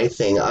like my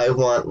thing. I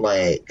want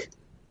like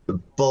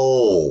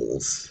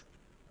bowls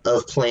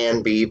of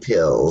Plan B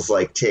pills,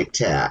 like Tic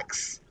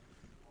Tacs,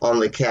 on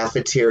the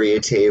cafeteria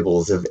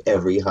tables of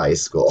every high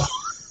school.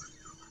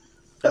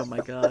 Oh my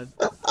god.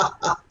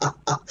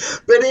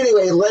 But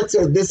anyway,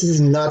 this is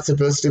not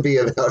supposed to be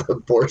about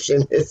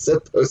abortion. It's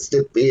supposed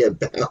to be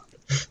about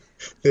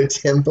the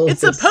temple. It's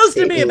supposed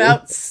to be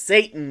about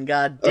Satan,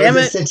 god damn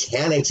it. The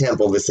satanic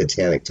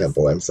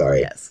temple, I'm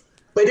sorry. Yes.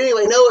 But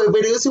anyway, no,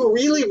 but it was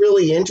really,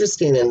 really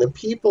interesting. And the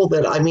people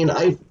that, I mean,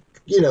 I've,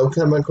 you know,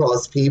 come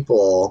across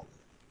people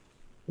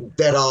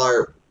that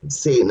are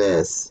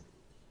Satanists.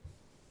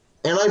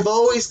 And I've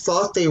always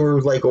thought they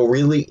were like a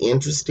really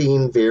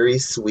interesting, very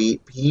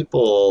sweet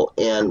people.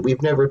 And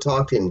we've never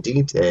talked in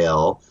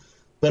detail.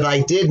 But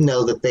I did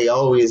know that they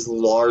always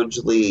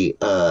largely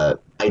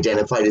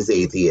identified as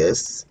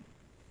atheists.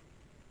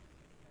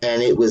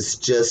 And it was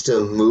just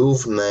a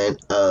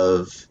movement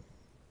of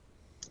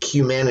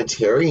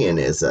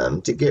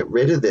humanitarianism to get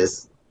rid of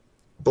this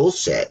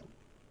bullshit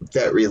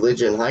that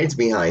religion hides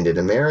behind in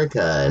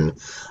America. And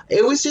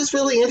it was just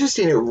really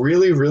interesting. It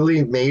really,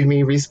 really made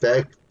me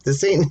respect the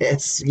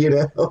Satanists, you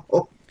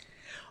know.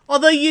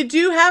 Although you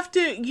do have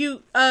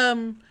to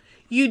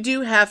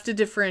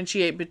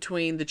differentiate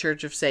between the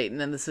Church of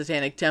Satan and the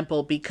Satanic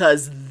Temple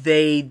because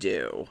they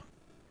do.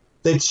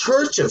 The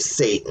Church of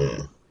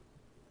Satan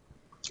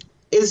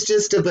is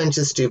just a bunch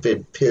of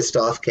stupid, pissed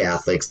off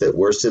Catholics that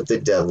worship the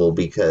devil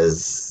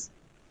because,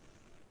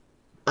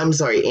 I'm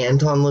sorry,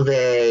 Anton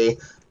LaVey,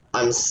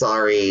 I'm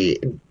sorry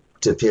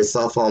to piss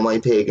off all my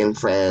pagan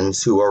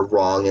friends who are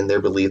wrong in their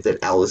belief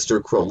that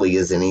Aleister Crowley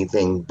is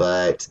anything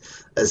but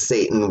a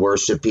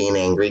Satan-worshipping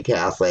angry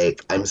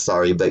Catholic. I'm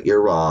sorry, but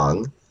you're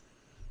wrong.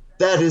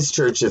 That is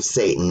Church of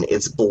Satan.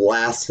 It's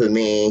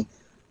blasphemy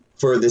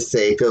for the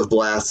sake of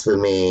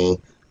blasphemy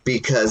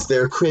because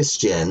they're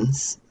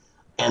Christians.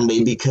 And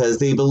because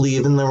they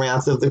believe in the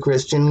wrath of the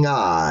Christian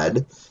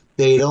God,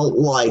 they don't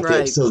like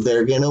it, so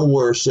they're going to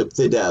worship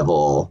the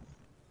devil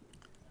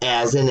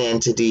as an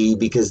entity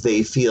because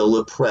they feel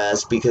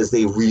oppressed because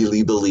they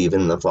really believe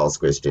in the false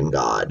Christian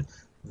God.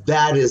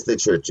 That is the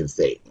Church of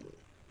Satan.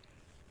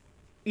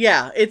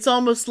 Yeah, it's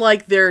almost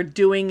like they're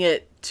doing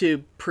it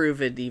to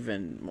prove it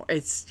even more.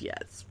 It's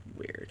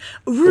weird.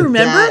 Remember?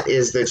 That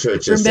is the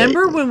Church of Satan.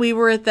 Remember when we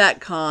were at that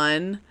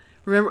con?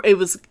 Remember, it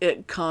was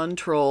at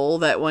Control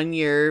that one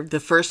year, the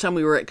first time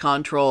we were at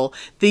Control,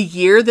 the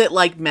year that,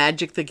 like,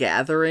 Magic the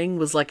Gathering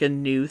was, like, a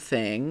new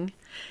thing.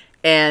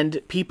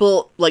 And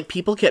people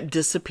kept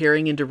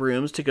disappearing into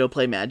rooms to go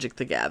play Magic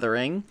the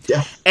Gathering.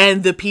 Yeah.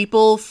 And the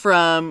people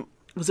from,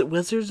 was it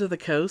Wizards of the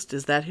Coast?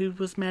 Is that who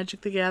was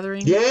Magic the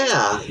Gathering?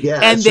 Yeah.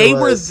 And they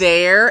were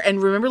there.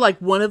 And remember, like,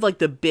 one of, like,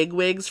 the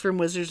bigwigs from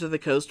Wizards of the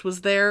Coast was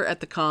there at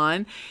the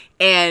con.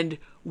 And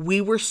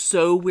we were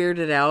so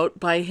weirded out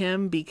by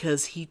him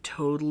because he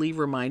totally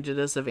reminded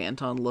us of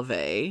Anton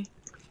LaVey.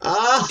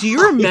 Do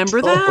you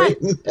remember that?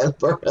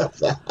 Remember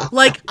that.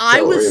 Like,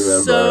 I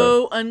was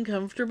so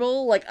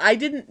uncomfortable. Like, I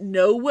didn't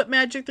know what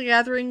Magic the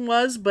Gathering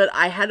was, but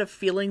I had a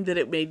feeling that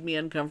it made me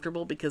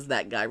uncomfortable because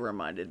that guy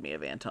reminded me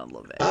of Anton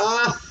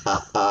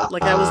LaVey.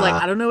 Like, I was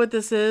like, I don't know what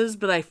this is,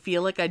 but I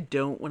feel like I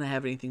don't want to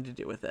have anything to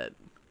do with it.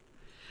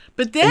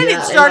 But then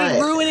it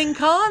started ruining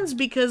cons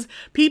because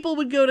people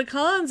would go to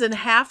cons and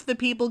half the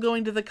people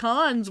going to the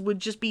cons would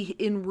just be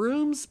in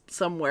rooms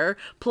somewhere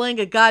playing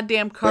a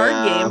goddamn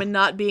card game and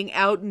not being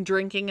out and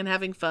drinking and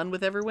having fun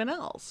with everyone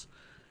else.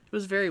 It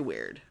was very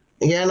weird.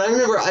 Yeah, and I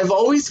remember I've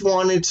always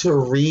wanted to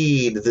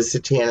read the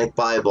Satanic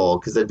Bible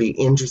because I'd be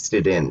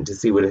interested in to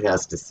see what it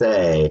has to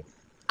say.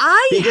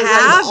 Because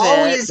have I've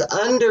always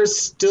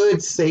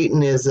understood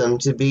Satanism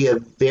to be a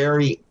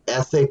very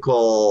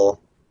ethical,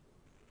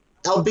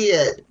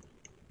 albeit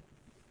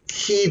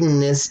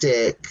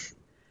hedonistic,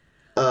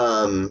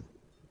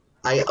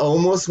 I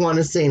almost want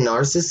to say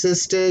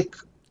narcissistic,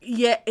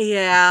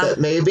 Yeah. but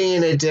maybe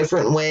in a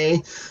different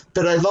way.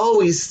 But I've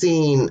always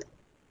seen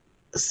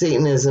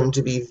Satanism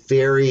to be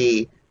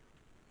very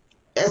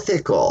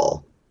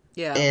ethical.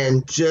 Yeah.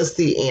 And just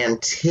the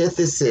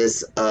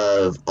antithesis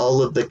of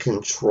all of the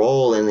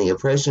control and the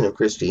oppression of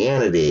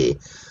Christianity.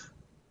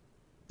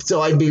 So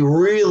I'd be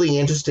really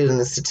interested in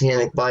the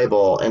Satanic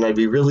Bible, and I'd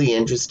be really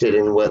interested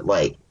in what,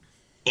 like,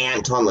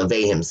 Anton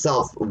LaVey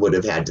himself would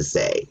have had to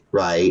say,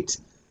 right?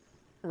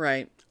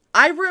 Right.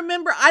 I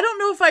remember, I don't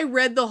know if I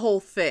read the whole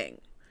thing.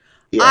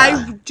 Yeah.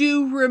 I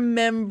do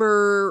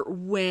remember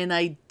when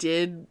I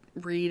did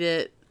read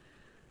it,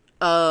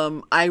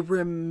 I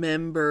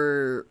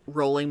remember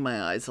rolling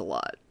my eyes a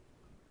lot.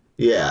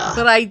 Yeah.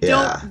 But I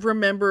don't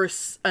remember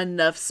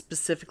enough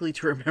specifically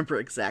to remember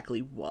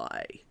exactly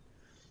why.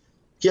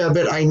 Yeah,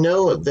 but I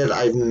know that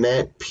I've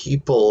met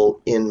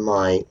people in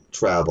my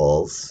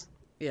travels.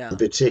 Yeah.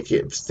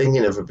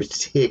 Thinking of a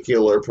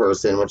particular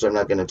person, which I'm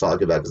not going to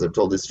talk about because I've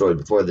told this story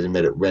before, that I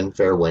met at Ren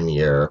Fair one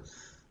year,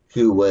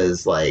 who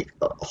was like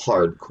a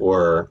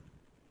hardcore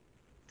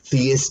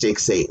theistic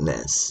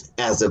Satanist,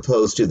 as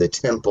opposed to the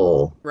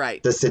temple,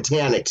 Right. the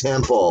Satanic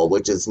Temple,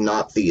 which is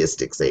not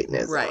theistic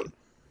Satanism. Right.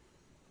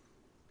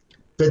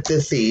 But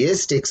the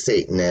theistic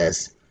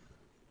Satanist,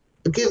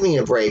 give me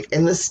a break.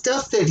 And the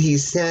stuff that he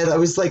said, I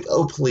was like,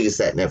 oh, please,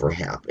 that never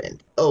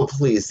happened. Oh,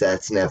 please,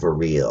 that's never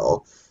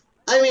real.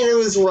 I mean, it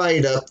was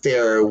right up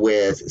there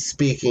with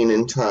speaking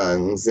in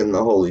tongues and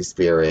the Holy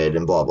Spirit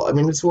and blah, blah. I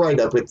mean, it's right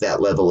up with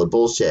that level of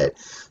bullshit.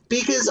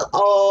 Because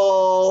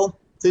all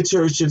the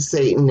Church of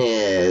Satan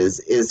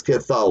is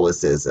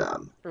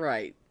Catholicism.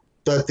 Right.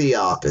 But the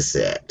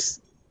opposite.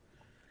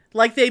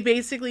 Like, they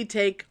basically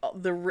take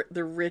the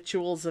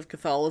rituals of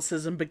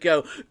Catholicism but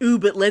go, ooh,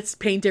 but let's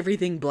paint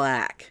everything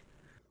black.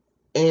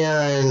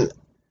 And,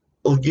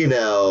 you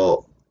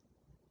know,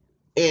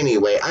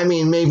 anyway, I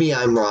mean, maybe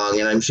I'm wrong,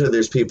 and I'm sure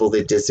there's people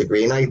that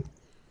disagree, and I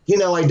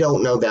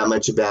don't know that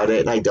much about it,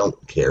 and I don't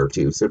care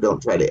to, so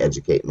don't try to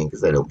educate me,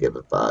 because I don't give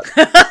a fuck.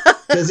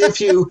 Because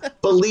if you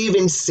believe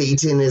in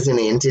Satan as an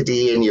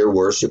entity and you're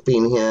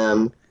worshiping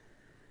him,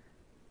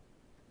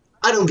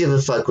 I don't give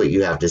a fuck what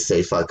you have to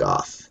say, fuck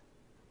off.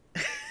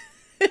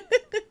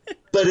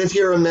 But if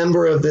you're a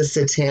member of the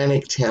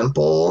Satanic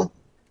Temple,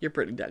 You're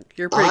pretty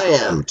cool. I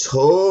am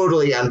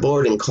totally on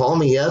board, and call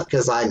me up,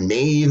 because I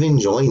may even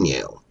join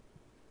you.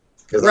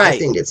 Because I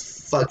think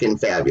it's fucking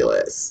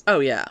fabulous. Oh,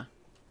 yeah.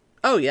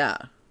 Oh, yeah.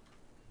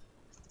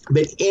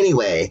 But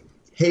anyway,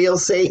 Hail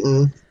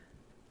Satan.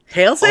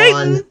 Hail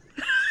Satan!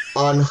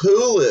 On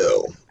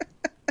Hulu.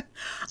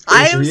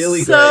 I am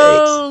really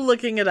so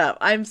looking it up.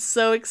 I'm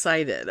so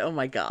excited. Oh,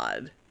 my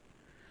God.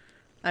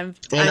 I'm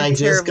I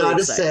just gotta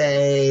excited.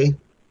 say,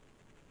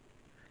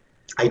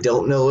 I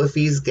don't know if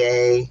he's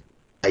gay.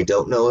 I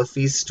don't know if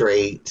he's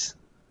straight.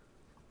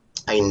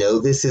 I know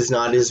this is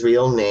not his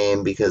real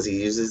name because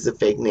he uses a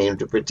fake name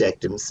to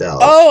protect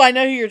himself. Oh, I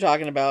know who you're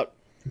talking about.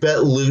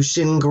 But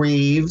Lucian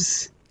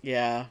Greaves.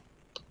 Yeah.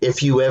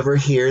 If you ever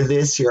hear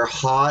this, you're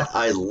hot.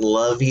 I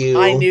love you.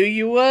 I knew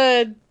you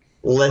would.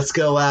 Let's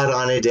go out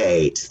on a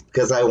date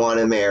because I want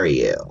to marry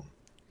you.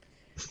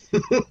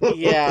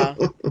 Yeah.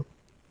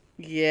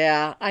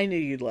 Yeah, I knew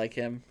you'd like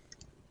him.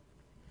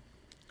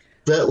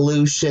 But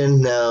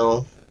Lucian,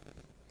 know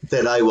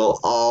that I will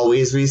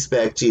always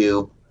respect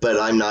you, but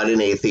I'm not an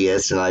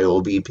atheist and I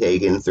will be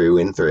pagan through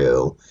and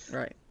through.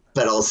 Right.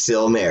 But I'll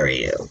still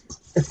marry you.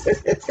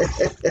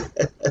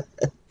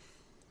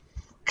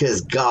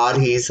 Because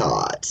God, he's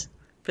hot.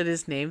 But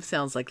his name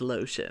sounds like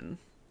lotion.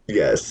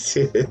 Yes.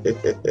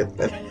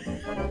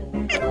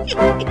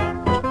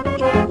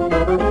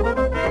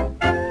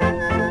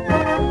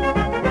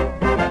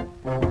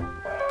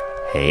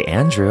 Hey,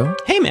 Andrew.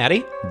 Hey,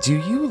 Maddie. Do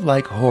you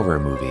like horror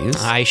movies?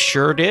 I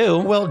sure do.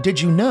 Well, did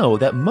you know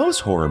that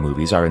most horror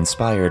movies are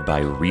inspired by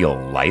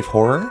real-life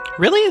horror?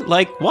 Really?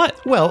 Like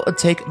what? Well,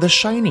 take The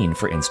Shining,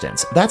 for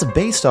instance. That's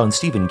based on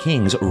Stephen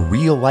King's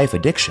real-life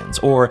addictions,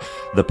 or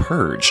The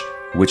Purge,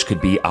 which could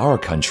be our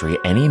country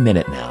any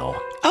minute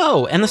now.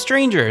 Oh, and The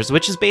Strangers,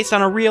 which is based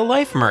on a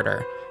real-life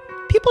murder.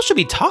 People should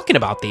be talking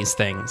about these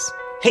things.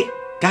 Hey,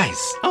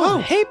 guys. Oh,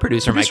 hey,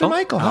 Producer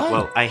Michael. Hi.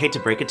 Well, I hate to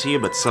break it to you,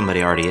 but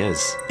somebody already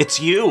is. It's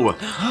you!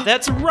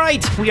 That's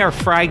right! We are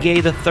Friday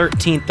the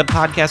 13th, the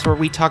podcast where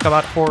we talk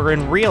about horror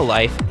in real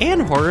life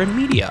and horror in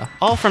media,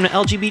 all from an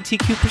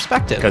LGBTQ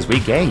perspective. Because we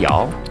gay,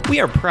 y'all. We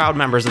are proud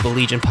members of the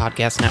Legion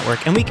Podcast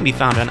Network, and we can be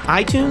found on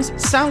iTunes,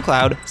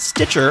 SoundCloud,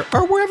 Stitcher,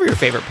 or wherever your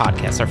favorite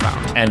podcasts are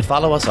found. And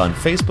follow us on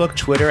Facebook,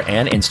 Twitter,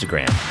 and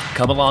Instagram.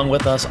 Come along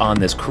with us on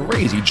this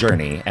crazy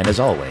journey, and as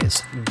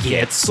always,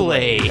 get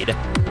slayed!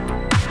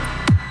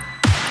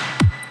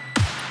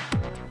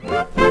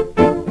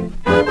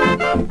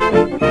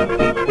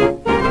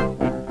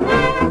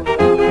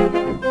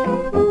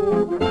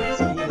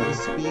 So,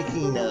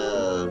 speaking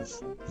of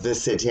the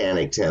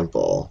Satanic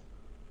Temple,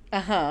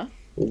 Uh-huh.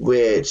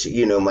 Which,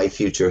 my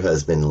future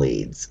husband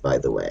leads, by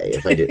the way.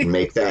 If I didn't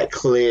make that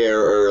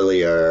clear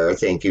earlier,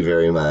 thank you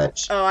very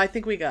much. Oh, I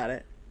think we got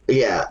it.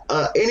 Yeah.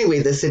 Anyway,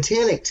 the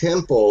Satanic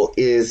Temple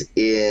is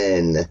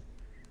in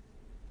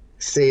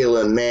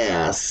Salem,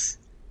 Mass.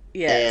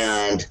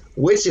 Yes. And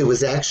which it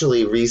was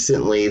actually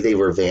recently, they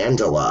were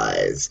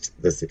vandalized,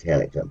 the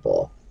Satanic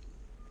Temple.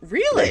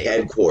 Really? The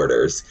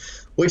headquarters.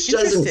 Which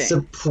doesn't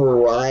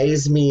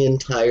surprise me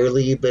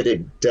entirely, but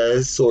it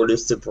does sort of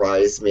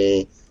surprise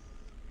me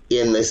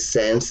in the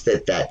sense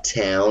that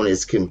town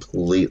is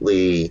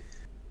completely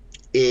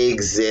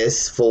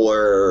exists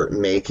for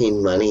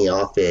making money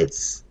off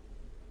its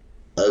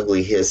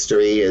ugly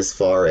history as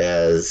far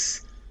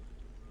as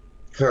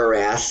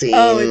harassing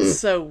it's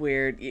so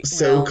weird.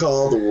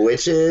 So-called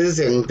witches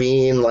and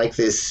being like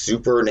this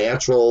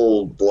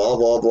supernatural blah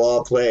blah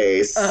blah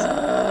place.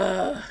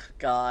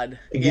 God.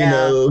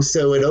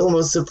 So it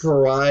almost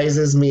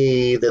surprises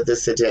me that the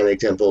Satanic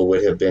Temple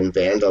would have been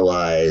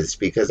vandalized,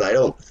 because I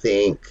don't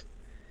think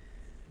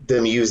the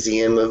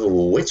Museum of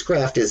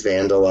Witchcraft is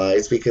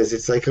vandalized, because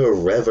it's like a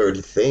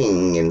revered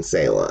thing in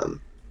Salem.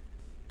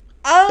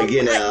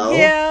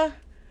 Yeah.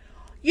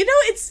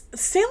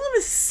 Salem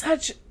is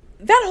such...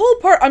 That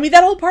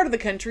whole part of the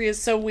country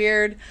is so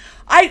weird.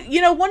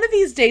 One of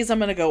these days I'm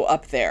going to go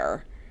up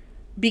there,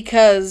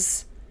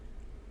 because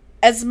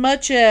as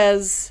much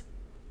as...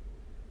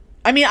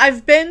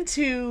 I've been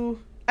to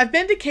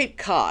Cape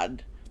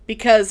Cod,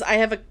 because I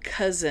have a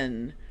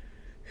cousin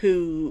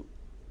who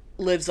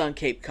lives on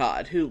Cape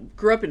Cod, who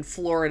grew up in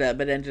Florida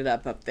but ended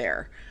up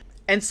there.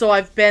 And so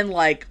I've been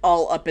like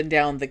all up and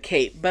down the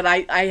Cape, but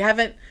I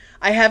haven't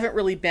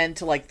really been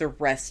to like the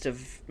rest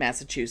of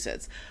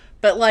Massachusetts.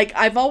 But like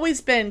I've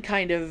always been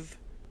kind of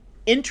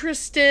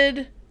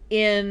interested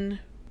in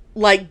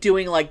like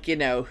doing like,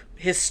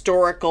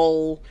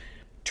 historical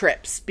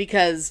trips,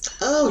 because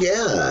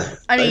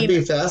that'd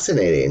be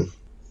fascinating.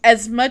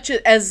 As much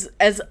as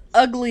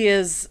ugly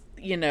as,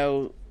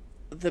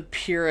 the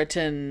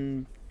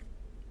Puritan,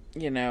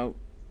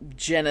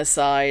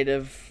 genocide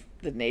of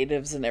the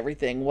natives and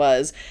everything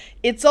was,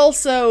 it's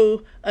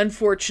also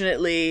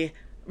unfortunately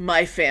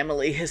my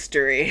family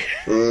history.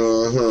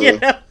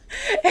 Mm-hmm.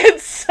 And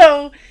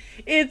so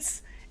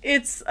it's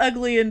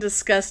ugly and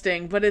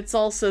disgusting, but it's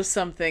also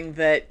something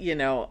that,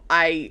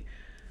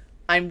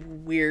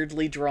 I'm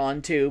weirdly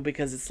drawn to,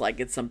 because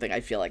it's something I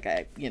feel like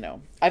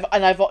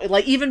I've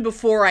like, even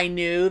before I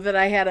knew that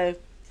I had a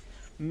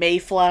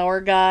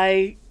Mayflower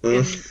guy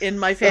in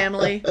my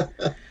family.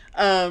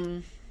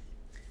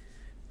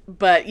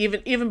 But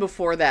even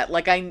before that,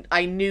 like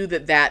I knew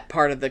that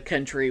part of the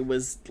country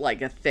was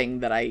like a thing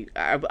that I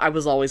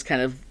was always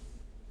kind of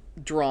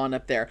drawn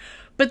up there.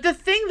 But the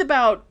thing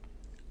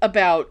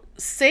about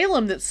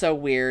Salem that's so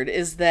weird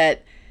is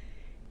that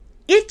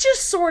it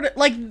just sort of,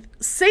 like,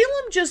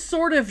 Salem just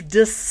sort of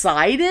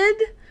decided.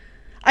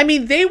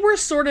 They were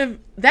sort of,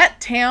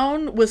 that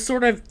town was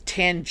sort of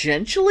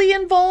tangentially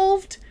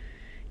involved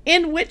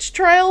in witch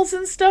trials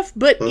and stuff,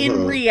 but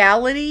in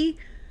reality,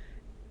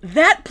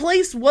 that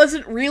place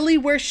wasn't really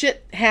where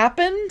shit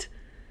happened.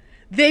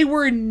 They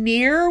were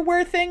near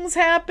where things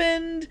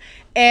happened,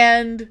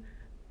 and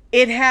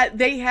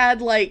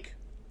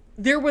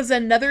there was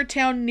another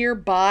town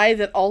nearby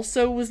that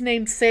also was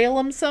named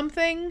Salem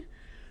something,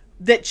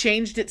 that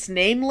changed its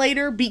name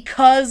later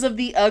because of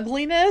the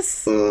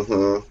ugliness.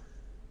 Mm-hmm.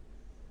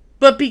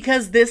 But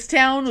because this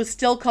town was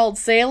still called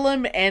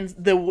Salem and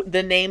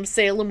the name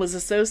Salem was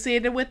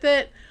associated with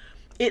it,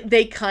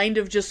 they kind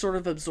of just sort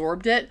of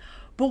absorbed it.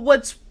 But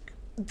what's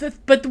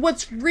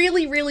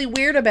really, really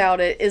weird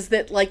about it is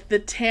that, like, the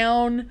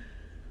town,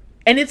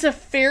 and it's a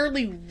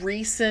fairly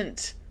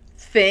recent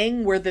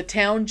thing where the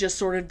town just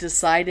sort of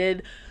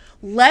decided,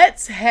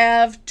 let's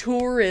have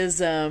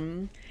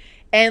tourism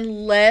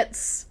and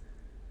let's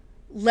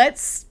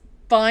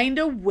find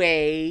a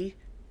way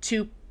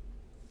to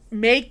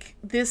make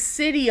this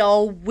city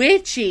all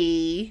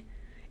witchy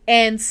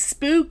and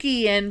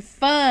spooky and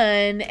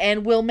fun,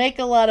 and we'll make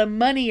a lot of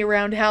money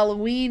around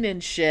Halloween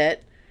and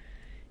shit.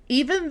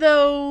 Even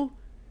though,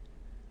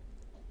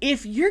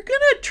 if you're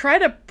gonna try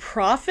to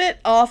profit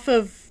off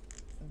of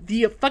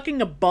the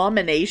fucking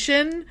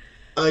abomination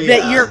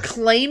that you're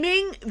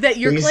claiming that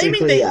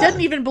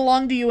doesn't even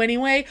belong to you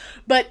anyway,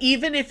 but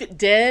even if it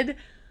did,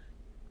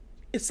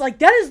 it's like,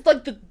 that is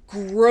like the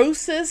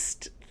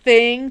grossest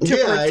thing to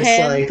pretend.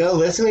 It's like,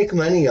 let's make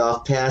money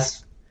off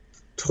past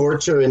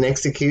torture and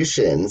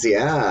executions.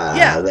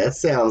 Yeah, that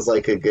sounds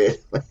like a good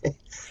but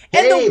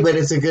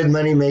it's a good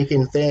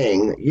money-making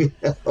thing.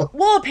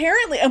 Well,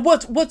 apparently, and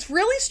what's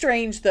really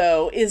strange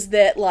though is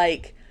that,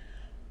 like,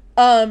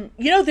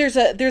 there's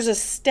a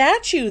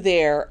statue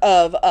there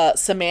of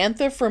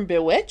Samantha from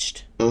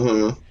Bewitched,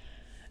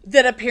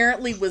 that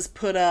apparently was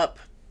put up,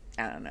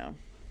 I don't know,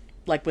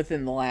 like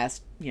within the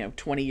last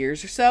 20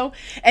 years or so,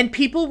 and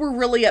people were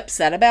really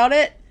upset about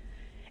it.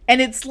 And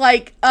it's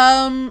like,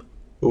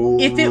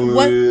 if it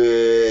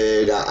was,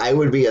 would. I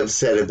would be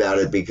upset about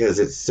it because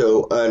it's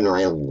so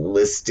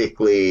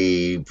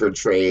unrealistically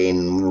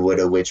portraying what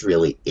a witch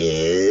really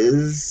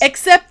is.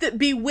 Except that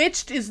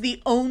Bewitched is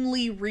the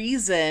only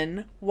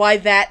reason why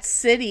that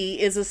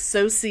city is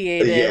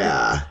associated.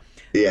 Yeah.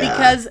 Yeah.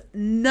 Because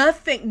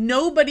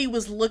nobody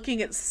was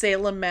looking at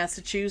Salem,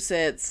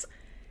 Massachusetts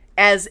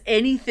as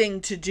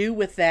anything to do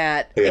with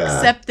that,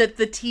 except that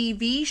the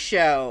TV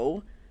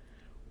show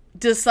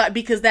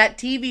because that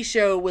TV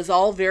show was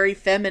all very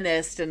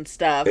feminist and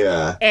stuff.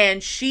 Yeah.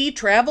 And she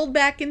traveled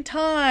back in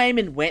time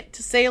and went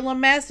to Salem,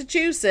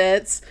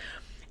 Massachusetts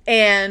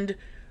and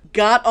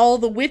got all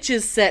the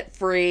witches set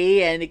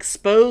free and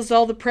exposed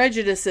all the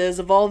prejudices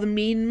of all the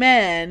mean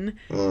men.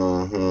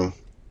 Mm-hmm.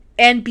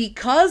 And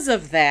because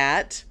of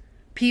that,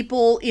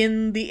 people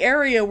in the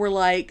area were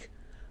like,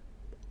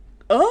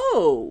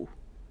 oh,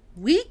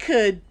 we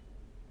could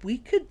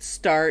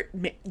start.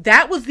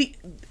 That was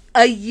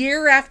a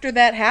year after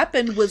that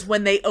happened was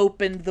when they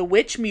opened the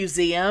Witch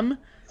Museum.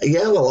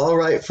 Yeah, well, all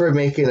right for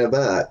making a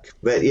buck.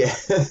 But yeah.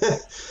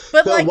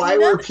 But why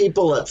were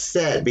people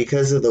upset?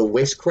 Because of the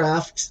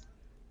witchcraft?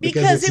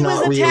 Because it's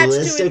not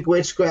realistic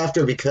witchcraft,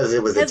 or because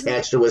it was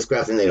attached to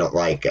witchcraft and they don't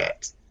like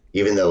it,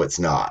 even though it's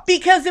not?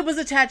 Because it was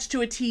attached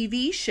to a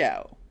TV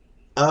show.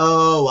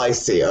 Oh, I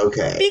see.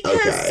 Okay.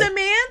 Because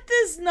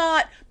Samantha's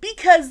not...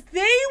 Because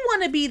they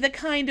want to be the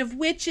kind of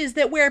witches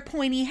that wear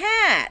pointy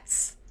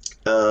hats.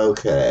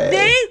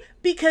 Okay.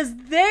 Because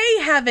they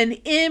have an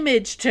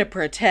image to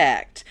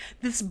protect.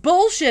 This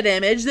bullshit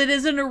image that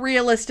isn't a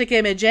realistic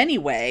image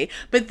anyway.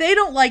 But they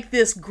don't like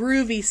this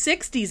groovy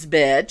 60s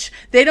bitch.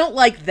 They don't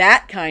like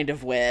that kind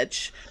of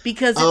witch.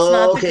 Because it's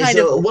not the kind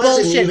of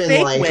bullshit fake witch. It wasn't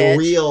even like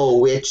real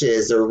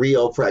witches or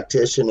real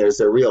practitioners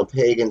or real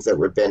pagans that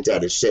were bent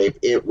out of shape.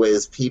 It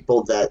was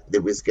people that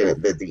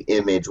the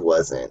image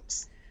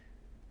wasn't.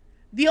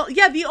 The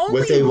only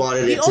what they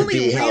wanted it to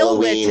be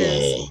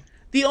Halloween-y.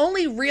 The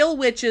only real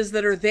witches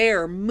that are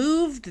there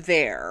moved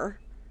there.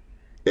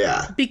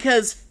 Yeah.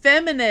 Because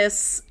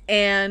feminists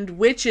and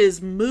witches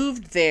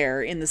moved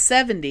there in the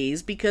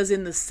 70s. Because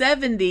in the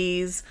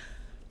 70s,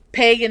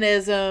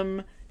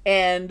 paganism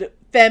and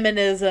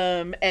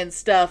feminism and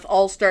stuff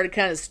all started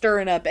kind of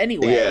stirring up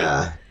anyway.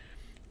 Yeah.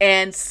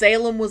 And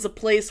Salem was a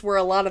place where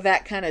a lot of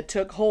that kind of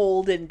took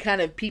hold and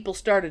kind of people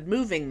started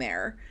moving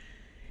there.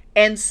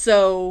 And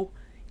so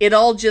it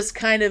all just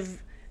kind of...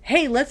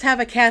 Hey, let's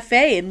have a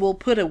cafe and we'll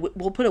put a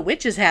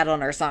witch's hat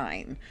on our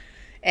sign.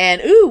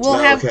 And we'll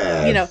have,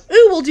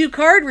 we'll do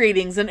card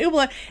readings and you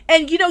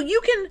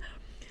can,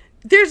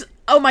 there's,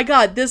 oh my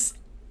God,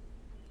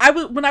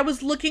 when I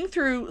was looking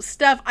through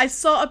stuff, I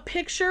saw a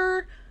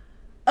picture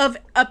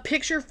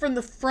from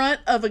the front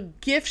of a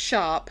gift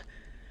shop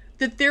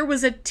that there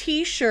was a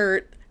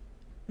t-shirt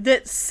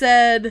that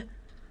said,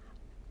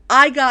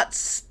 I got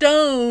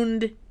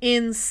stoned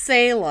in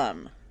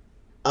Salem.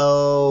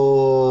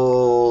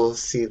 Oh,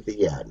 see, no.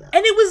 And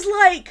it was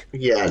like,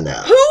 yeah, no.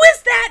 Who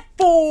is that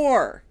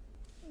for?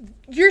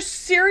 You're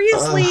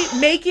seriously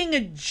making a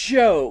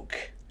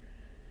joke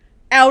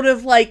out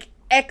of, like,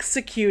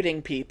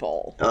 executing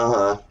people.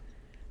 Uh-huh.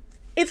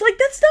 It's like,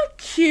 that's not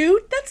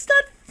cute. That's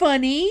not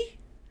funny.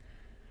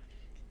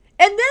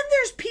 And then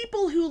there's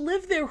people who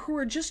live there who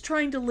are just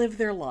trying to live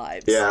their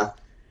lives. Yeah.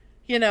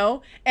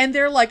 And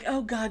they're like,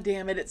 oh, God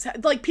damn it. It's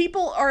like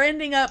people are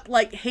ending up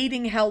like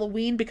hating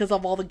Halloween because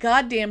of all the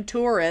goddamn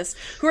tourists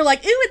who are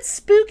like, ooh, it's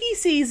spooky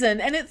season.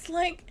 And it's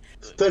like.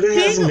 But it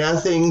has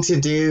nothing to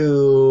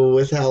do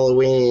with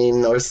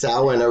Halloween or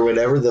Samhain or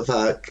whatever the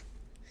fuck.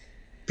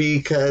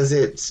 Because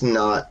it's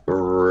not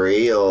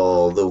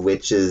real. The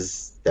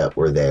witches that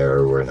were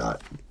there were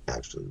not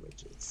actually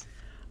witches.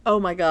 Oh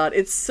my God.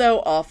 It's so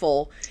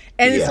awful.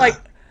 And it's like,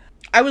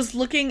 I was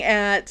looking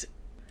at.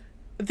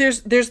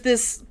 There's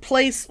this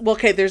place,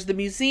 there's the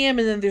museum,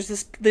 and then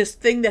there's this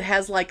thing that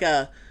has like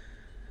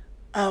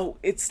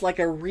it's like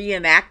a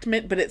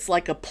reenactment, but it's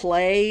like a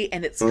play,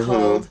 and it's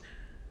called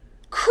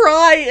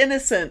Cry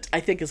Innocent,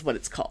 I think is what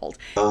it's called.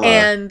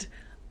 And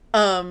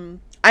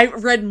I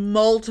read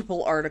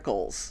multiple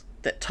articles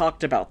that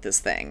talked about this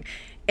thing.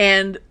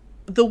 And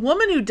the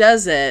woman who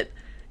does it,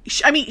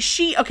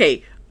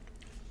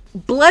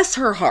 bless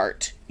her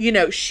heart.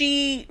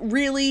 She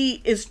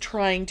really is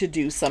trying to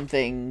do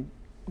something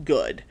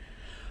good,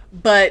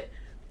 but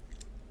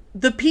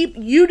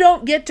you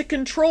don't get to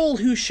control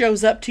who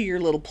shows up to your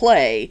little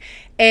play.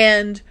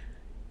 And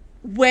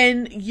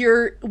when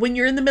you're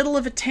in the middle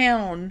of a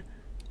town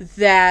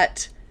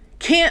that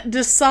can't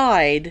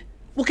decide,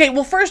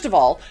 first of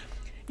all,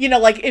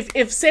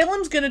 if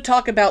Salem's going to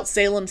talk about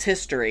Salem's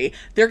history,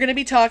 they're going to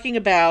be talking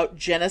about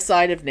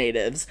genocide of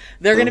natives.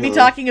 They're going to be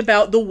talking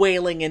about the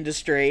whaling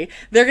industry.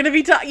 They're going to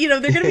be talking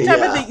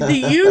about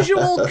the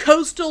usual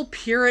coastal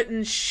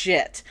Puritan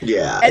shit.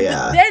 Yeah.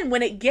 But then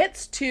when it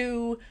gets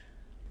to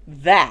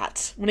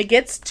that, when it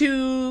gets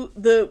to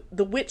the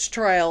witch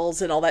trials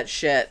and all that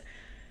shit,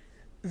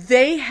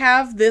 they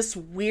have this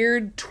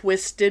weird,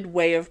 twisted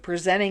way of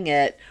presenting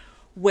it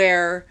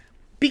where,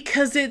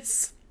 because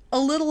it's a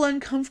little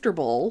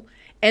uncomfortable,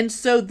 and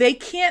so they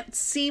can't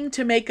seem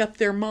to make up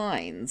their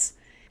minds.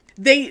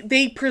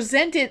 they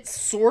present it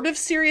sort of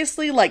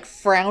seriously, like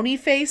frowny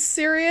face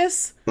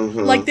serious.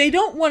 Like they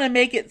don't want to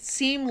make it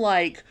seem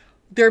like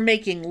they're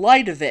making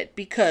light of it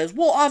because,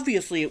 well,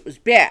 obviously it was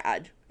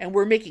bad and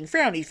we're making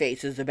frowny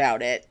faces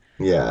about it.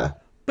 Yeah.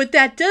 But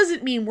that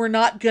doesn't mean we're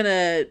not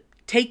gonna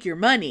take your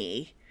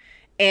money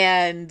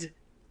and,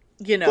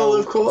 you know, well,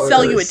 of course,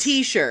 sell you a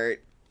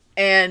t-shirt.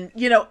 And,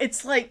 you know,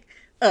 it's like,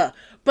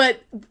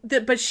 but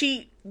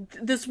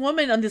this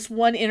woman on this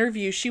one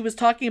interview, she was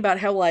talking about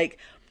how like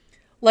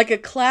a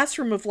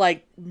classroom of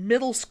like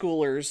middle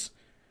schoolers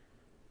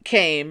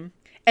came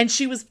and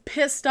she was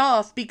pissed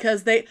off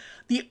because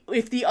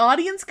if the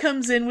audience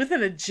comes in with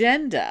an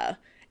agenda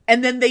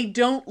and then they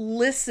don't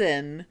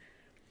listen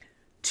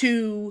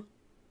to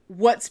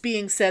what's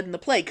being said in the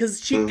play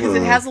because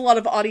it has a lot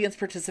of audience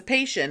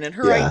participation, and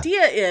her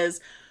idea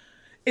is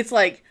it's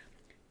like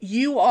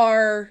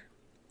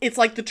it's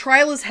like the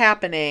trial is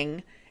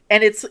happening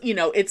and it's, you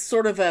know, it's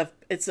sort of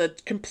it's a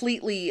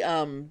completely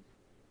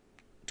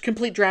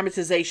complete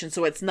dramatization,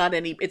 so it's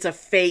a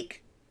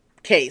fake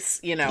case,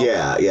 you know.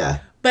 Yeah.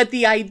 But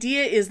the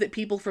idea is that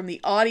people from the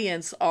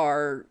audience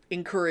are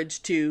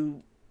encouraged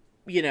to,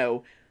 you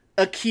know,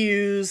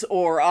 accuse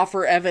or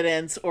offer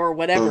evidence or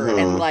whatever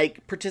and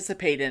like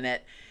participate in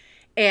it.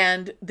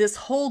 And this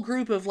whole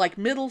group of like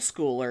middle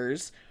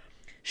schoolers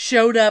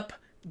showed up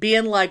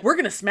being like, we're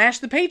going to smash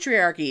the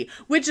patriarchy,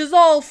 which is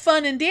all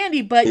fun and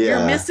dandy, but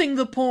you're missing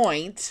the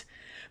point,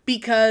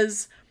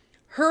 because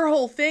her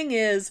whole thing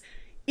is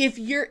if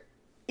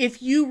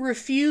you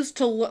refuse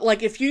to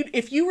like, if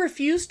you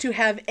refuse to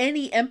have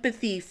any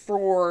empathy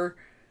for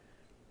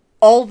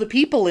all the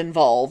people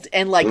involved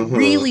and like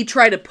really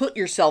try to put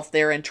yourself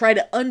there and try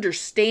to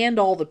understand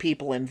all the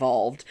people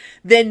involved,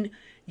 then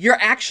you're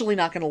actually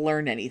not going to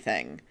learn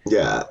anything.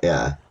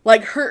 Yeah.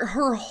 Like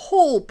her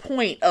whole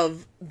point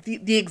of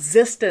the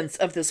existence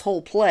of this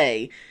whole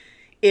play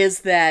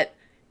is that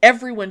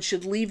everyone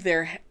should leave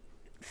there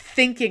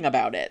thinking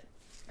about it.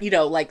 You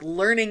know, like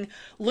learning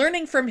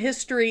from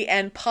history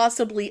and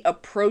possibly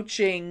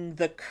approaching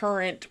the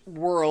current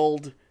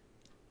world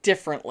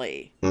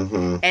differently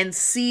and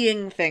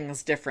seeing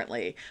things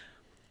differently.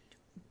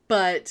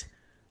 But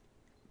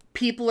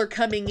people are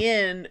coming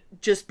in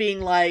just being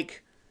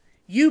like,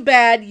 you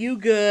bad, you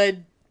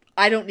good.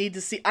 I don't need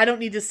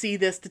to see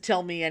this to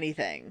tell me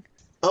anything.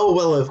 Oh,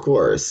 well, of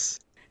course.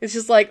 It's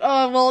just like,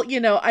 oh, well, you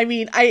know, I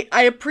mean,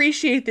 I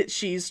appreciate that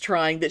she's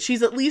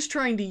at least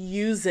trying to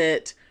use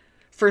it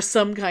for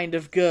some kind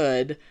of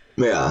good.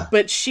 Yeah.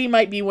 But she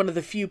might be one of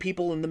the few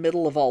people in the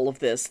middle of all of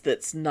this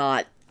that's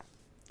not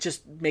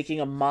just making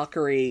a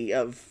mockery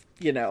of,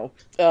 you know.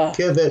 Yeah,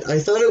 but I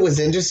thought it was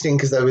interesting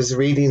because I was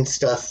reading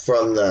stuff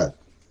from the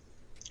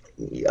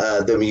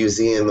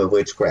Museum of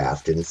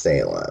Witchcraft in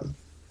Salem.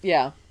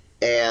 Yeah.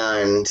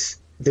 And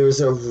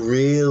there's a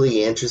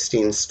really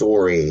interesting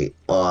story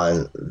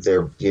on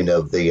their, you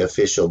know, the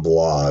official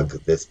blog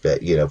that's,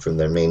 you know, from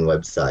their main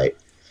website.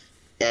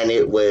 And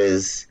it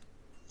was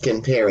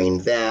comparing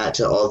that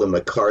to all the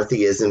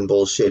McCarthyism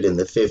bullshit in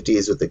the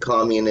 50s with the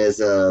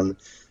communism.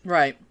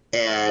 Right.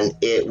 And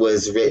it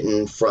was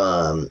written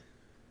from,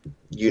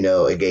 you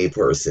know, a gay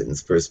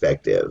person's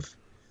perspective.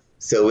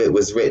 So it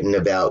was written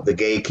about the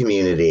gay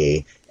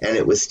community, and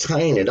it was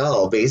tying it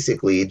all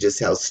basically just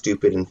how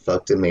stupid and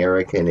fucked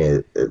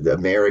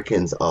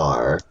Americans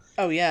are.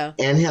 Oh, yeah.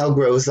 And how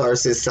gross our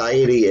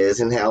society is,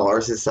 and how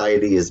our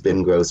society has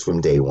been gross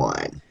from day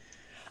one.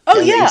 Oh,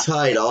 and yeah. they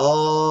tied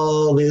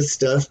all this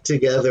stuff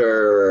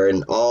together,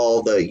 and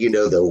all the, you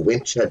know, the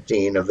witch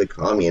hunting of the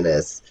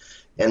communists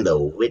and the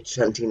witch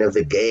hunting of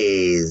the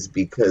gays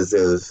because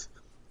of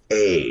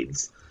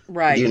AIDS.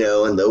 Right. You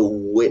know, and the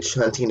witch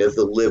hunting of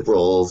the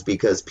liberals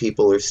because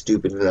people are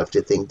stupid enough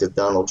to think that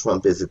Donald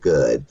Trump is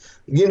good.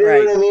 You know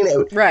what I mean?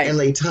 Right. And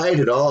they tied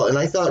it all. And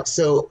I thought,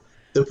 so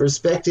the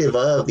perspective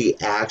of the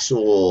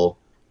actual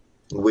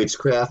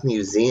Witchcraft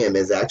Museum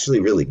is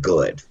actually really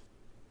good.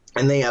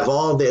 And they have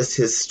all this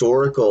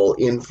historical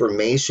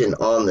information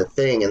on the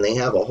thing, and they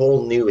have a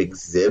whole new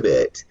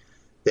exhibit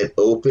that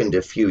opened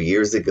a few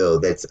years ago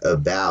that's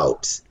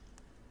about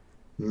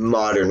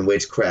modern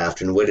witchcraft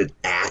and what it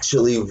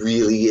actually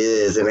really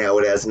is, and how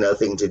it has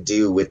nothing to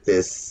do with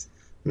this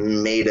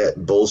made-up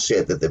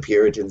bullshit that the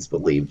Puritans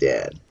believed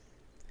in.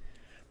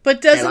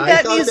 But doesn't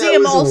that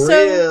museum also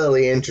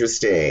really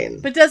interesting?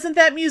 But doesn't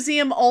that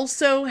museum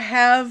also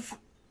have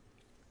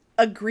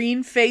a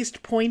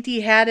green-faced,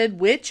 pointy-hatted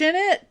witch in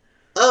it?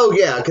 Oh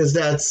yeah, because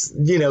that's,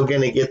 you know,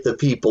 gonna get the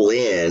people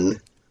in.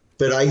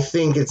 But I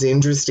think it's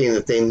interesting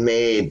that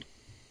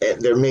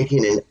they're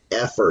making an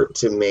effort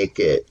to make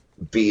it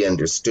be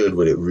understood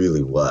what it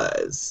really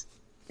was.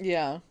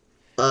 Yeah.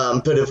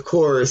 But of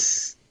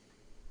course,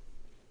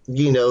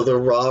 you know, the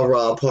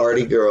rah-rah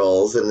party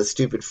girls and the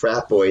stupid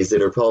frat boys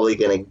that are probably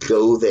going to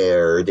go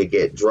there to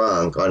get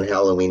drunk on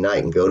Halloween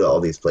night and go to all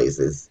these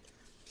places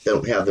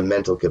don't have the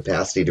mental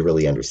capacity to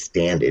really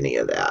understand any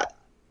of that,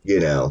 you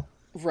know?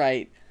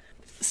 Right.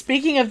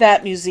 Speaking of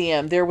that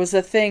museum, there was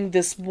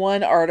this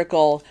one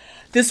article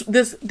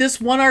This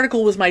one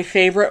article was my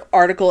favorite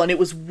article, and it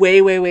was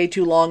way, way, way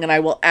too long, and I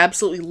will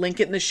absolutely link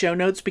it in the show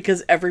notes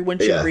because everyone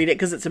should read it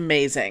because it's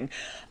amazing.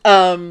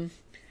 I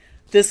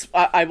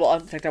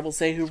will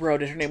say who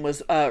wrote it. Her name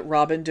was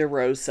Robin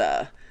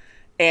DeRosa,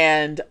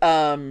 and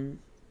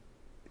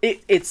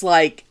it's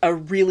like a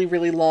really,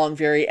 really long,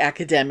 very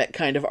academic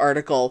kind of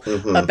article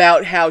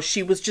about how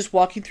she was just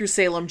walking through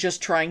Salem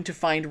just trying to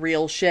find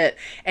real shit.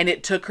 And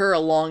it took her a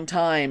long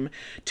time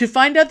to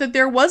find out that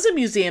there was a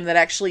museum that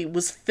actually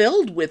was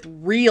filled with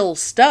real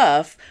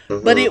stuff,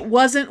 but it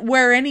wasn't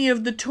where any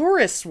of the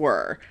tourists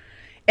were.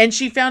 And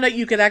she found out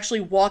you could actually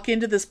walk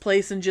into this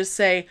place and just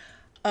say,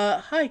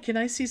 hi, can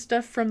I see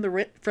stuff from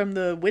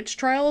the witch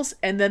trials?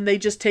 And then they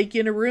just take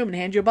you in a room and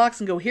hand you a box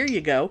and go, here you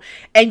go.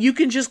 And you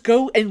can just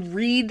go and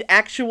read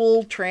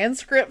actual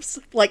transcripts,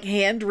 like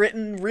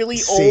handwritten, really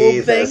old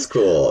things. That's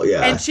cool,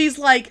 yeah. And she's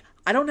like,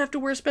 I don't have to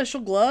wear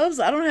special gloves.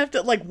 I don't have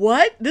to, like,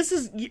 what?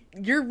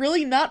 You're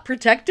really not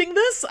protecting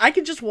this? I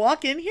can just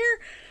walk in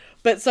here?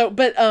 But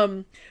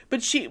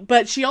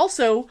she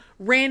also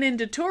ran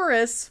into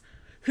tourists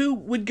who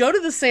would go to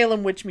the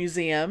Salem Witch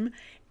Museum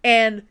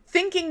and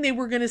thinking they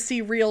were going to see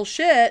real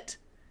shit,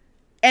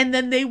 and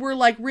then they were,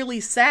 like,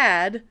 really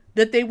sad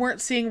that they weren't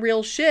seeing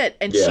real shit,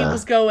 and she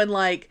was going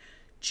like,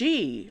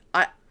 gee,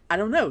 I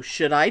don't know,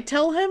 should I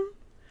tell him?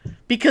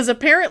 Because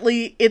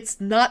apparently it's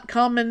not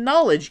common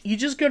knowledge. You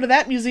just go to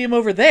that museum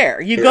over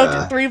there. You go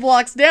to 3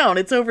 blocks down,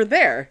 it's over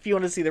there if you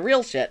want to see the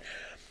real shit.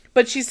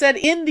 But she said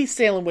in the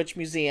Salem Witch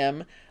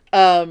Museum,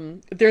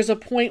 there's a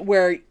point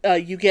where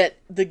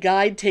the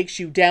guide takes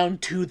you down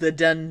to the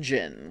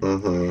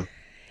dungeon.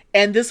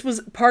 And this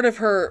was part of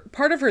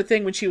her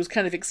thing when she was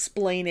kind of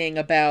explaining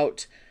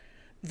about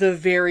the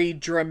very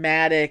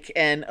dramatic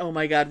and, oh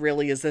my God,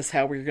 really, is this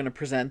how we're going to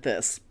present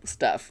this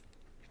stuff?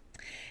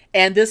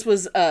 And this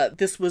was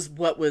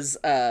what was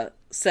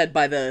said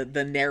by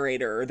the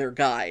narrator or their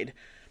guide.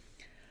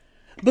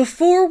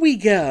 Before we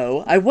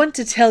go, I want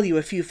to tell you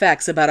a few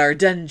facts about our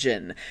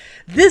dungeon.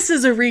 This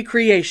is a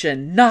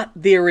recreation, not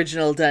the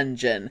original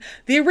dungeon.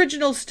 The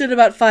original stood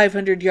about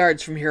 500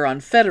 yards from here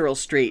on Federal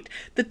Street.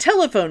 The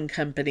telephone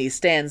company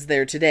stands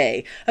there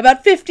today.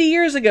 About 50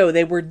 years ago,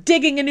 they were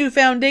digging a new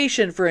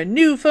foundation for a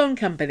new phone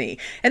company,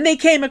 and they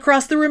came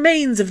across the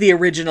remains of the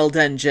original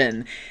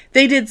dungeon.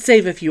 They did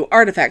save a few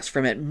artifacts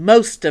from it.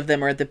 Most of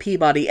them are at the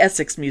Peabody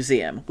Essex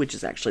Museum, which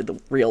is actually the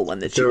real one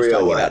that she was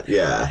talking about.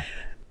 Yeah.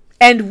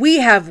 And we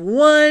have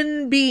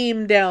one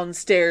beam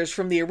downstairs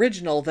from the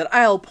original that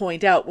I'll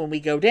point out when we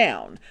go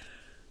down.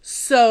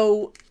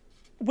 So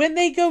when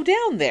they go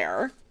down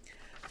there,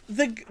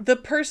 the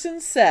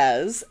person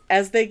says,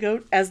 as they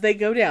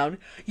go down,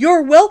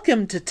 you're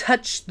welcome to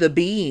touch the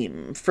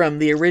beam from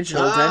the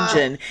original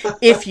dungeon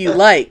if you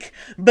like.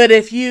 But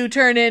if you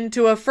turn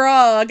into a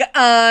frog,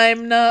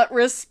 I'm not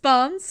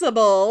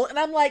responsible. And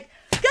I'm like,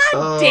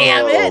 God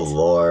damn it. Oh,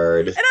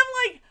 Lord. And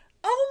I'm like,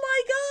 oh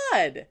my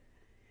God.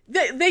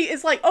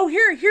 It's like, oh,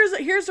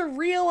 here's a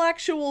real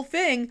actual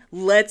thing.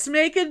 Let's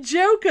make a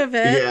joke of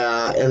it.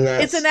 Yeah, and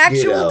that's, it's an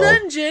actual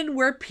dungeon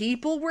where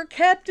people were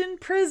kept in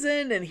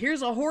prison, and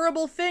here's a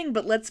horrible thing,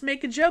 but let's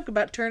make a joke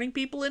about turning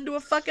people into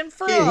a fucking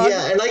frog.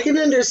 Yeah, and I can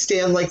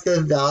understand, like,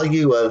 the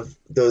value of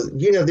those,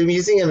 the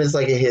museum is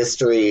like a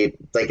history,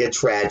 like a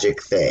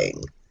tragic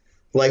thing.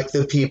 Like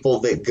the people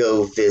that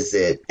go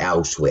visit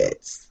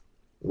Auschwitz,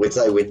 which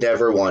I would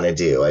never want to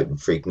do. It would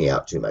freak me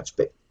out too much.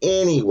 But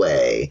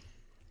anyway...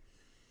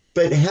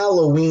 But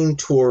Halloween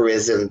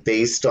tourism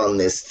based on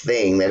this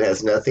thing that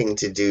has nothing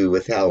to do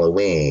with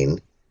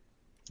Halloween,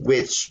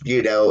 which,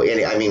 we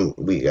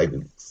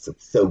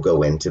so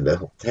go into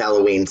the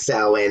Halloween,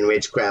 Samhain,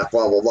 witchcraft,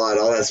 blah, blah, blah. It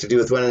all has to do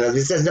with one another.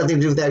 This has nothing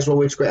to do with actual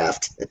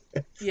witchcraft.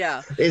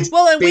 Yeah. We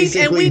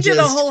did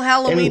a whole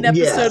Halloween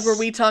episode where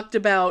we talked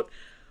about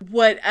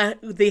what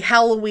the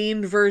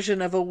Halloween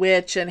version of a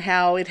witch and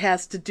how it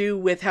has to do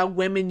with how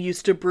women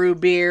used to brew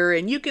beer,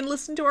 and you can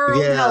listen to our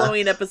old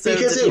Halloween episodes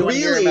if you want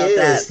to hear about that.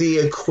 Because it really is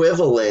the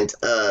equivalent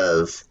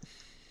of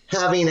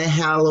having a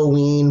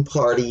Halloween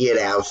party at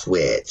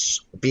Auschwitz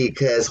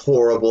because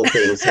horrible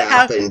things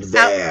happened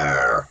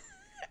there.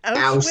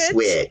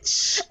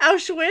 Auschwitz.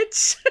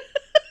 Auschwitz.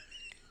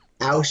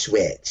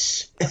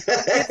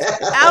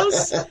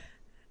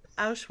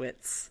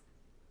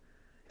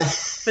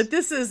 But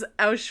this is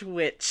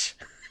Auschwitz.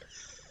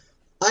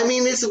 I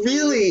mean, it's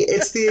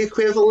the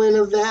equivalent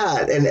of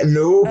that. And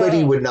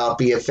nobody would not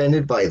be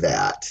offended by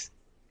that.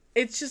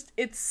 It's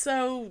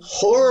so...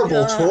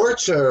 Horrible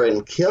torture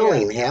and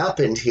killing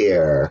happened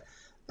here.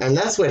 And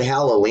that's what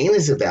Halloween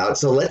is about.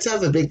 So let's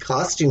have a big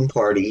costume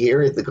party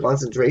here at the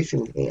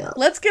concentration camp.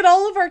 Let's get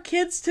all of our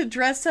kids to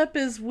dress up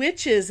as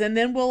witches, and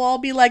then we'll all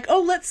be like,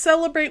 oh, let's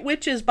celebrate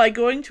witches by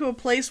going to a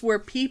place where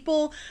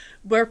people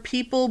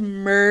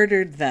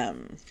murdered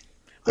them.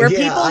 Where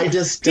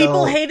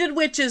people hated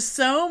witches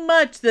so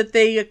much that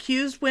they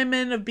accused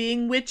women of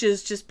being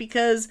witches just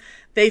because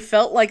they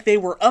felt like they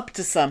were up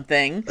to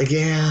something.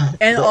 Yeah.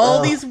 And all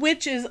these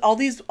witches, all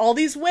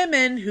these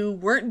women who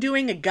weren't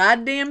doing a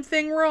goddamn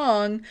thing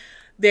wrong,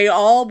 they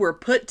all were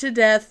put to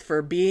death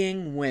for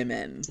being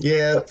women.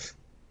 Yep.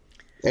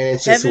 And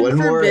it's just Heaven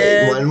one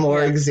forbid.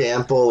 more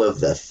example of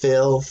the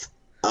filth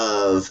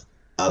of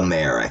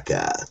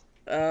America.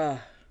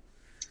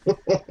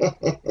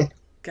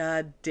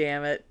 God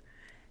damn it.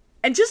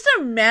 And just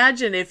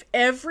imagine if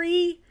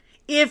every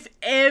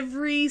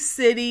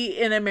city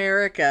in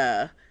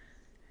America,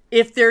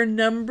 if their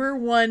number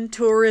one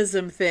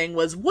tourism thing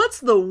was,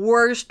 what's the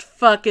worst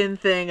fucking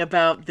thing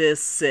about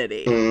this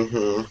city?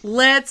 Mm-hmm.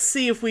 Let's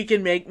see if we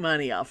can make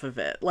money off of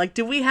it. Like,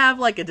 do we have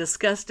like a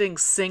disgusting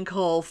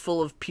sinkhole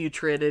full of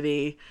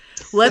putridity?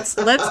 Let's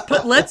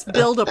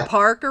build a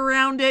park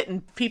around it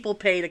and people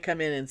pay to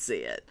come in and see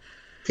it.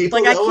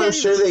 People, like, I'm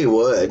sure they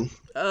would.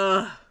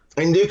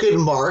 And you could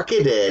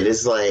market it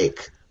as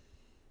like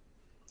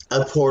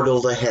a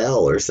portal to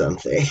hell or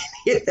something.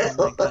 You know?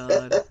 Oh my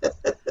god.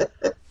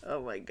 Oh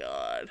my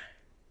god.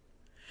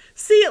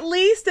 See, at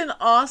least in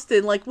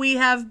Austin, like, we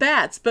have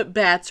bats, but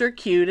bats are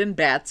cute and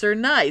bats are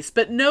nice.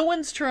 But no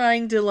one's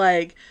trying to,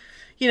 like,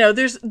 you know,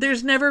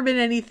 there's never been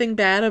anything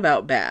bad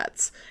about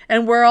bats.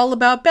 And we're all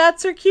about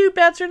bats are cute,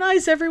 bats are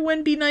nice,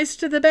 everyone be nice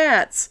to the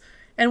bats.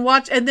 And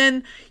watch, and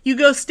then you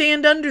go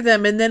stand under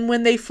them, and then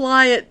when they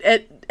fly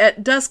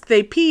at dusk,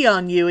 they pee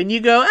on you, and you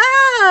go,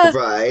 ah!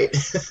 Right.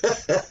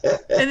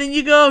 And then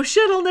you go,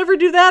 shit, I'll never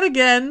do that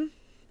again.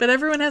 But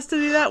everyone has to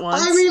do that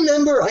once. I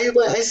remember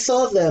I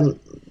saw them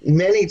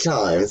many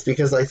times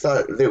because I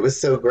thought it was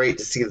so great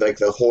to see like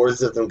the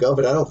hordes of them go,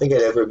 but I don't think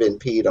I'd ever been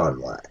peed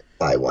on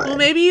by one. Well,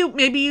 maybe you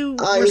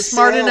were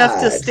smart enough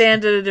to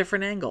stand at a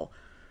different angle.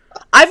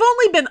 I've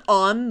only been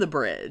on the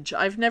bridge.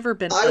 I've never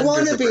been under the bridge. I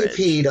want to be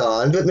peed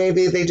on, but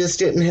maybe they just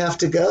didn't have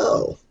to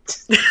go.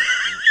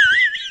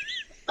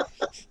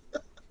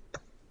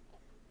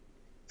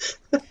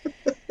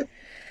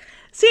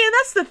 See, and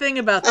that's the thing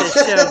about this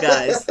show,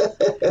 guys.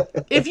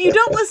 If you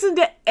don't listen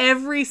to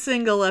every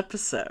single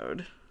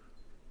episode,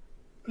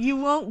 you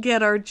won't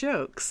get our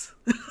jokes.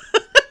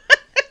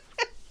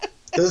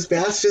 Those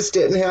bats just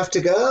didn't have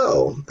to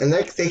go. And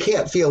they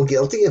can't feel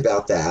guilty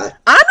about that.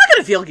 I'm not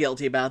going to feel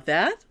guilty about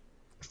that.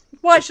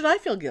 Why should I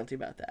feel guilty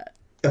about that?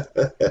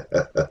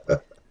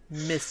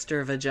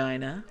 Mr.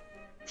 Vagina.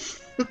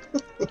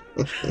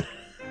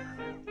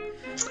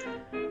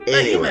 Anyway.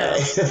 But, you know,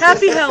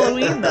 happy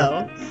Halloween,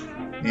 though.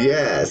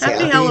 Yes.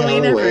 Happy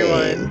Halloween,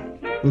 everyone.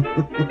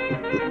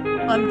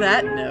 On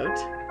that note.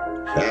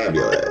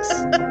 Fabulous.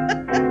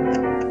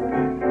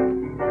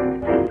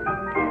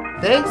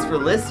 Thanks for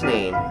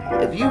listening.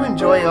 If you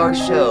enjoy our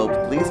show,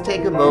 please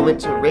take a moment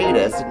to rate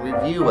us and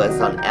review us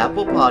on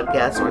Apple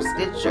Podcasts or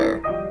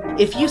Stitcher.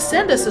 If you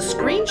send us a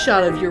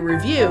screenshot of your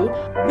review,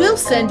 we'll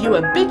send you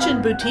a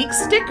Bitchin' Boutique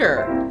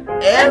sticker.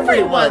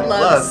 Everyone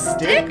loves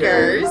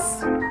stickers.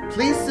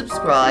 Please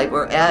subscribe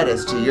or add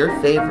us to your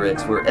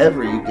favorites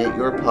wherever you get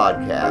your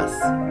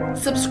podcasts.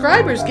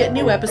 Subscribers get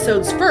new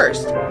episodes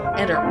first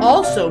and are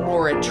also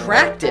more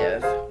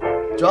attractive.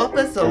 Drop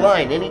us a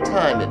line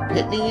anytime at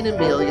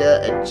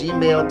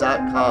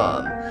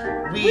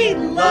pitneyandamelia@gmail.com. We'd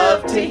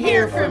love to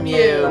hear from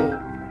you.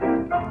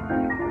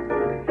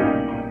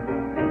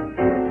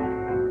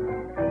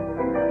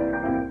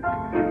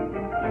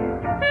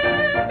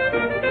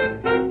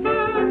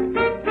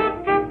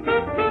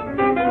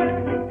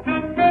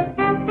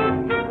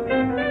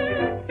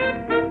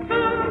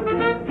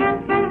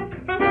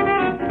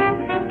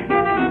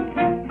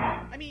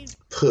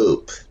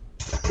 Poop.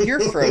 You're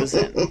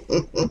frozen.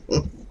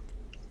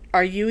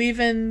 Are you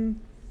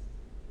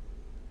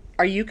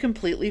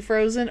completely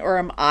frozen, or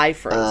am I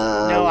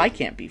frozen? No, I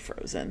can't be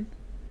frozen.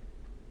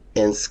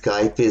 And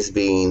Skype is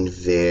being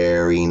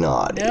very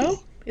naughty.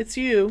 No, it's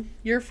you.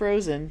 You're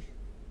frozen.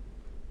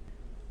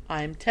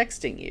 I'm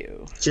texting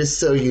you. Just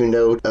so you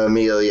know,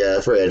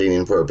 Amelia, for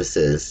editing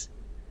purposes,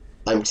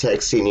 I'm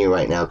texting you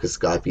right now because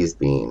Skype is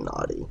being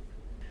naughty.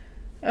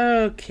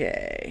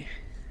 Okay.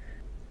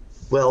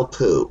 Well,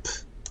 poop.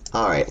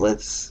 Alright,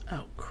 let's...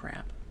 Oh,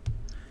 crap.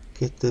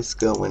 Get this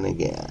going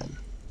again.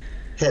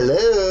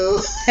 Hello?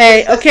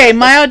 Hey, okay,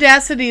 my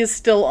Audacity is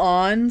still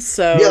on,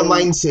 so... Yeah,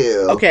 mine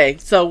too. Okay,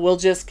 so we'll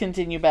just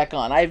continue back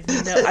on. I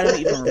don't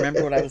even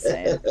remember what I was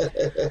saying.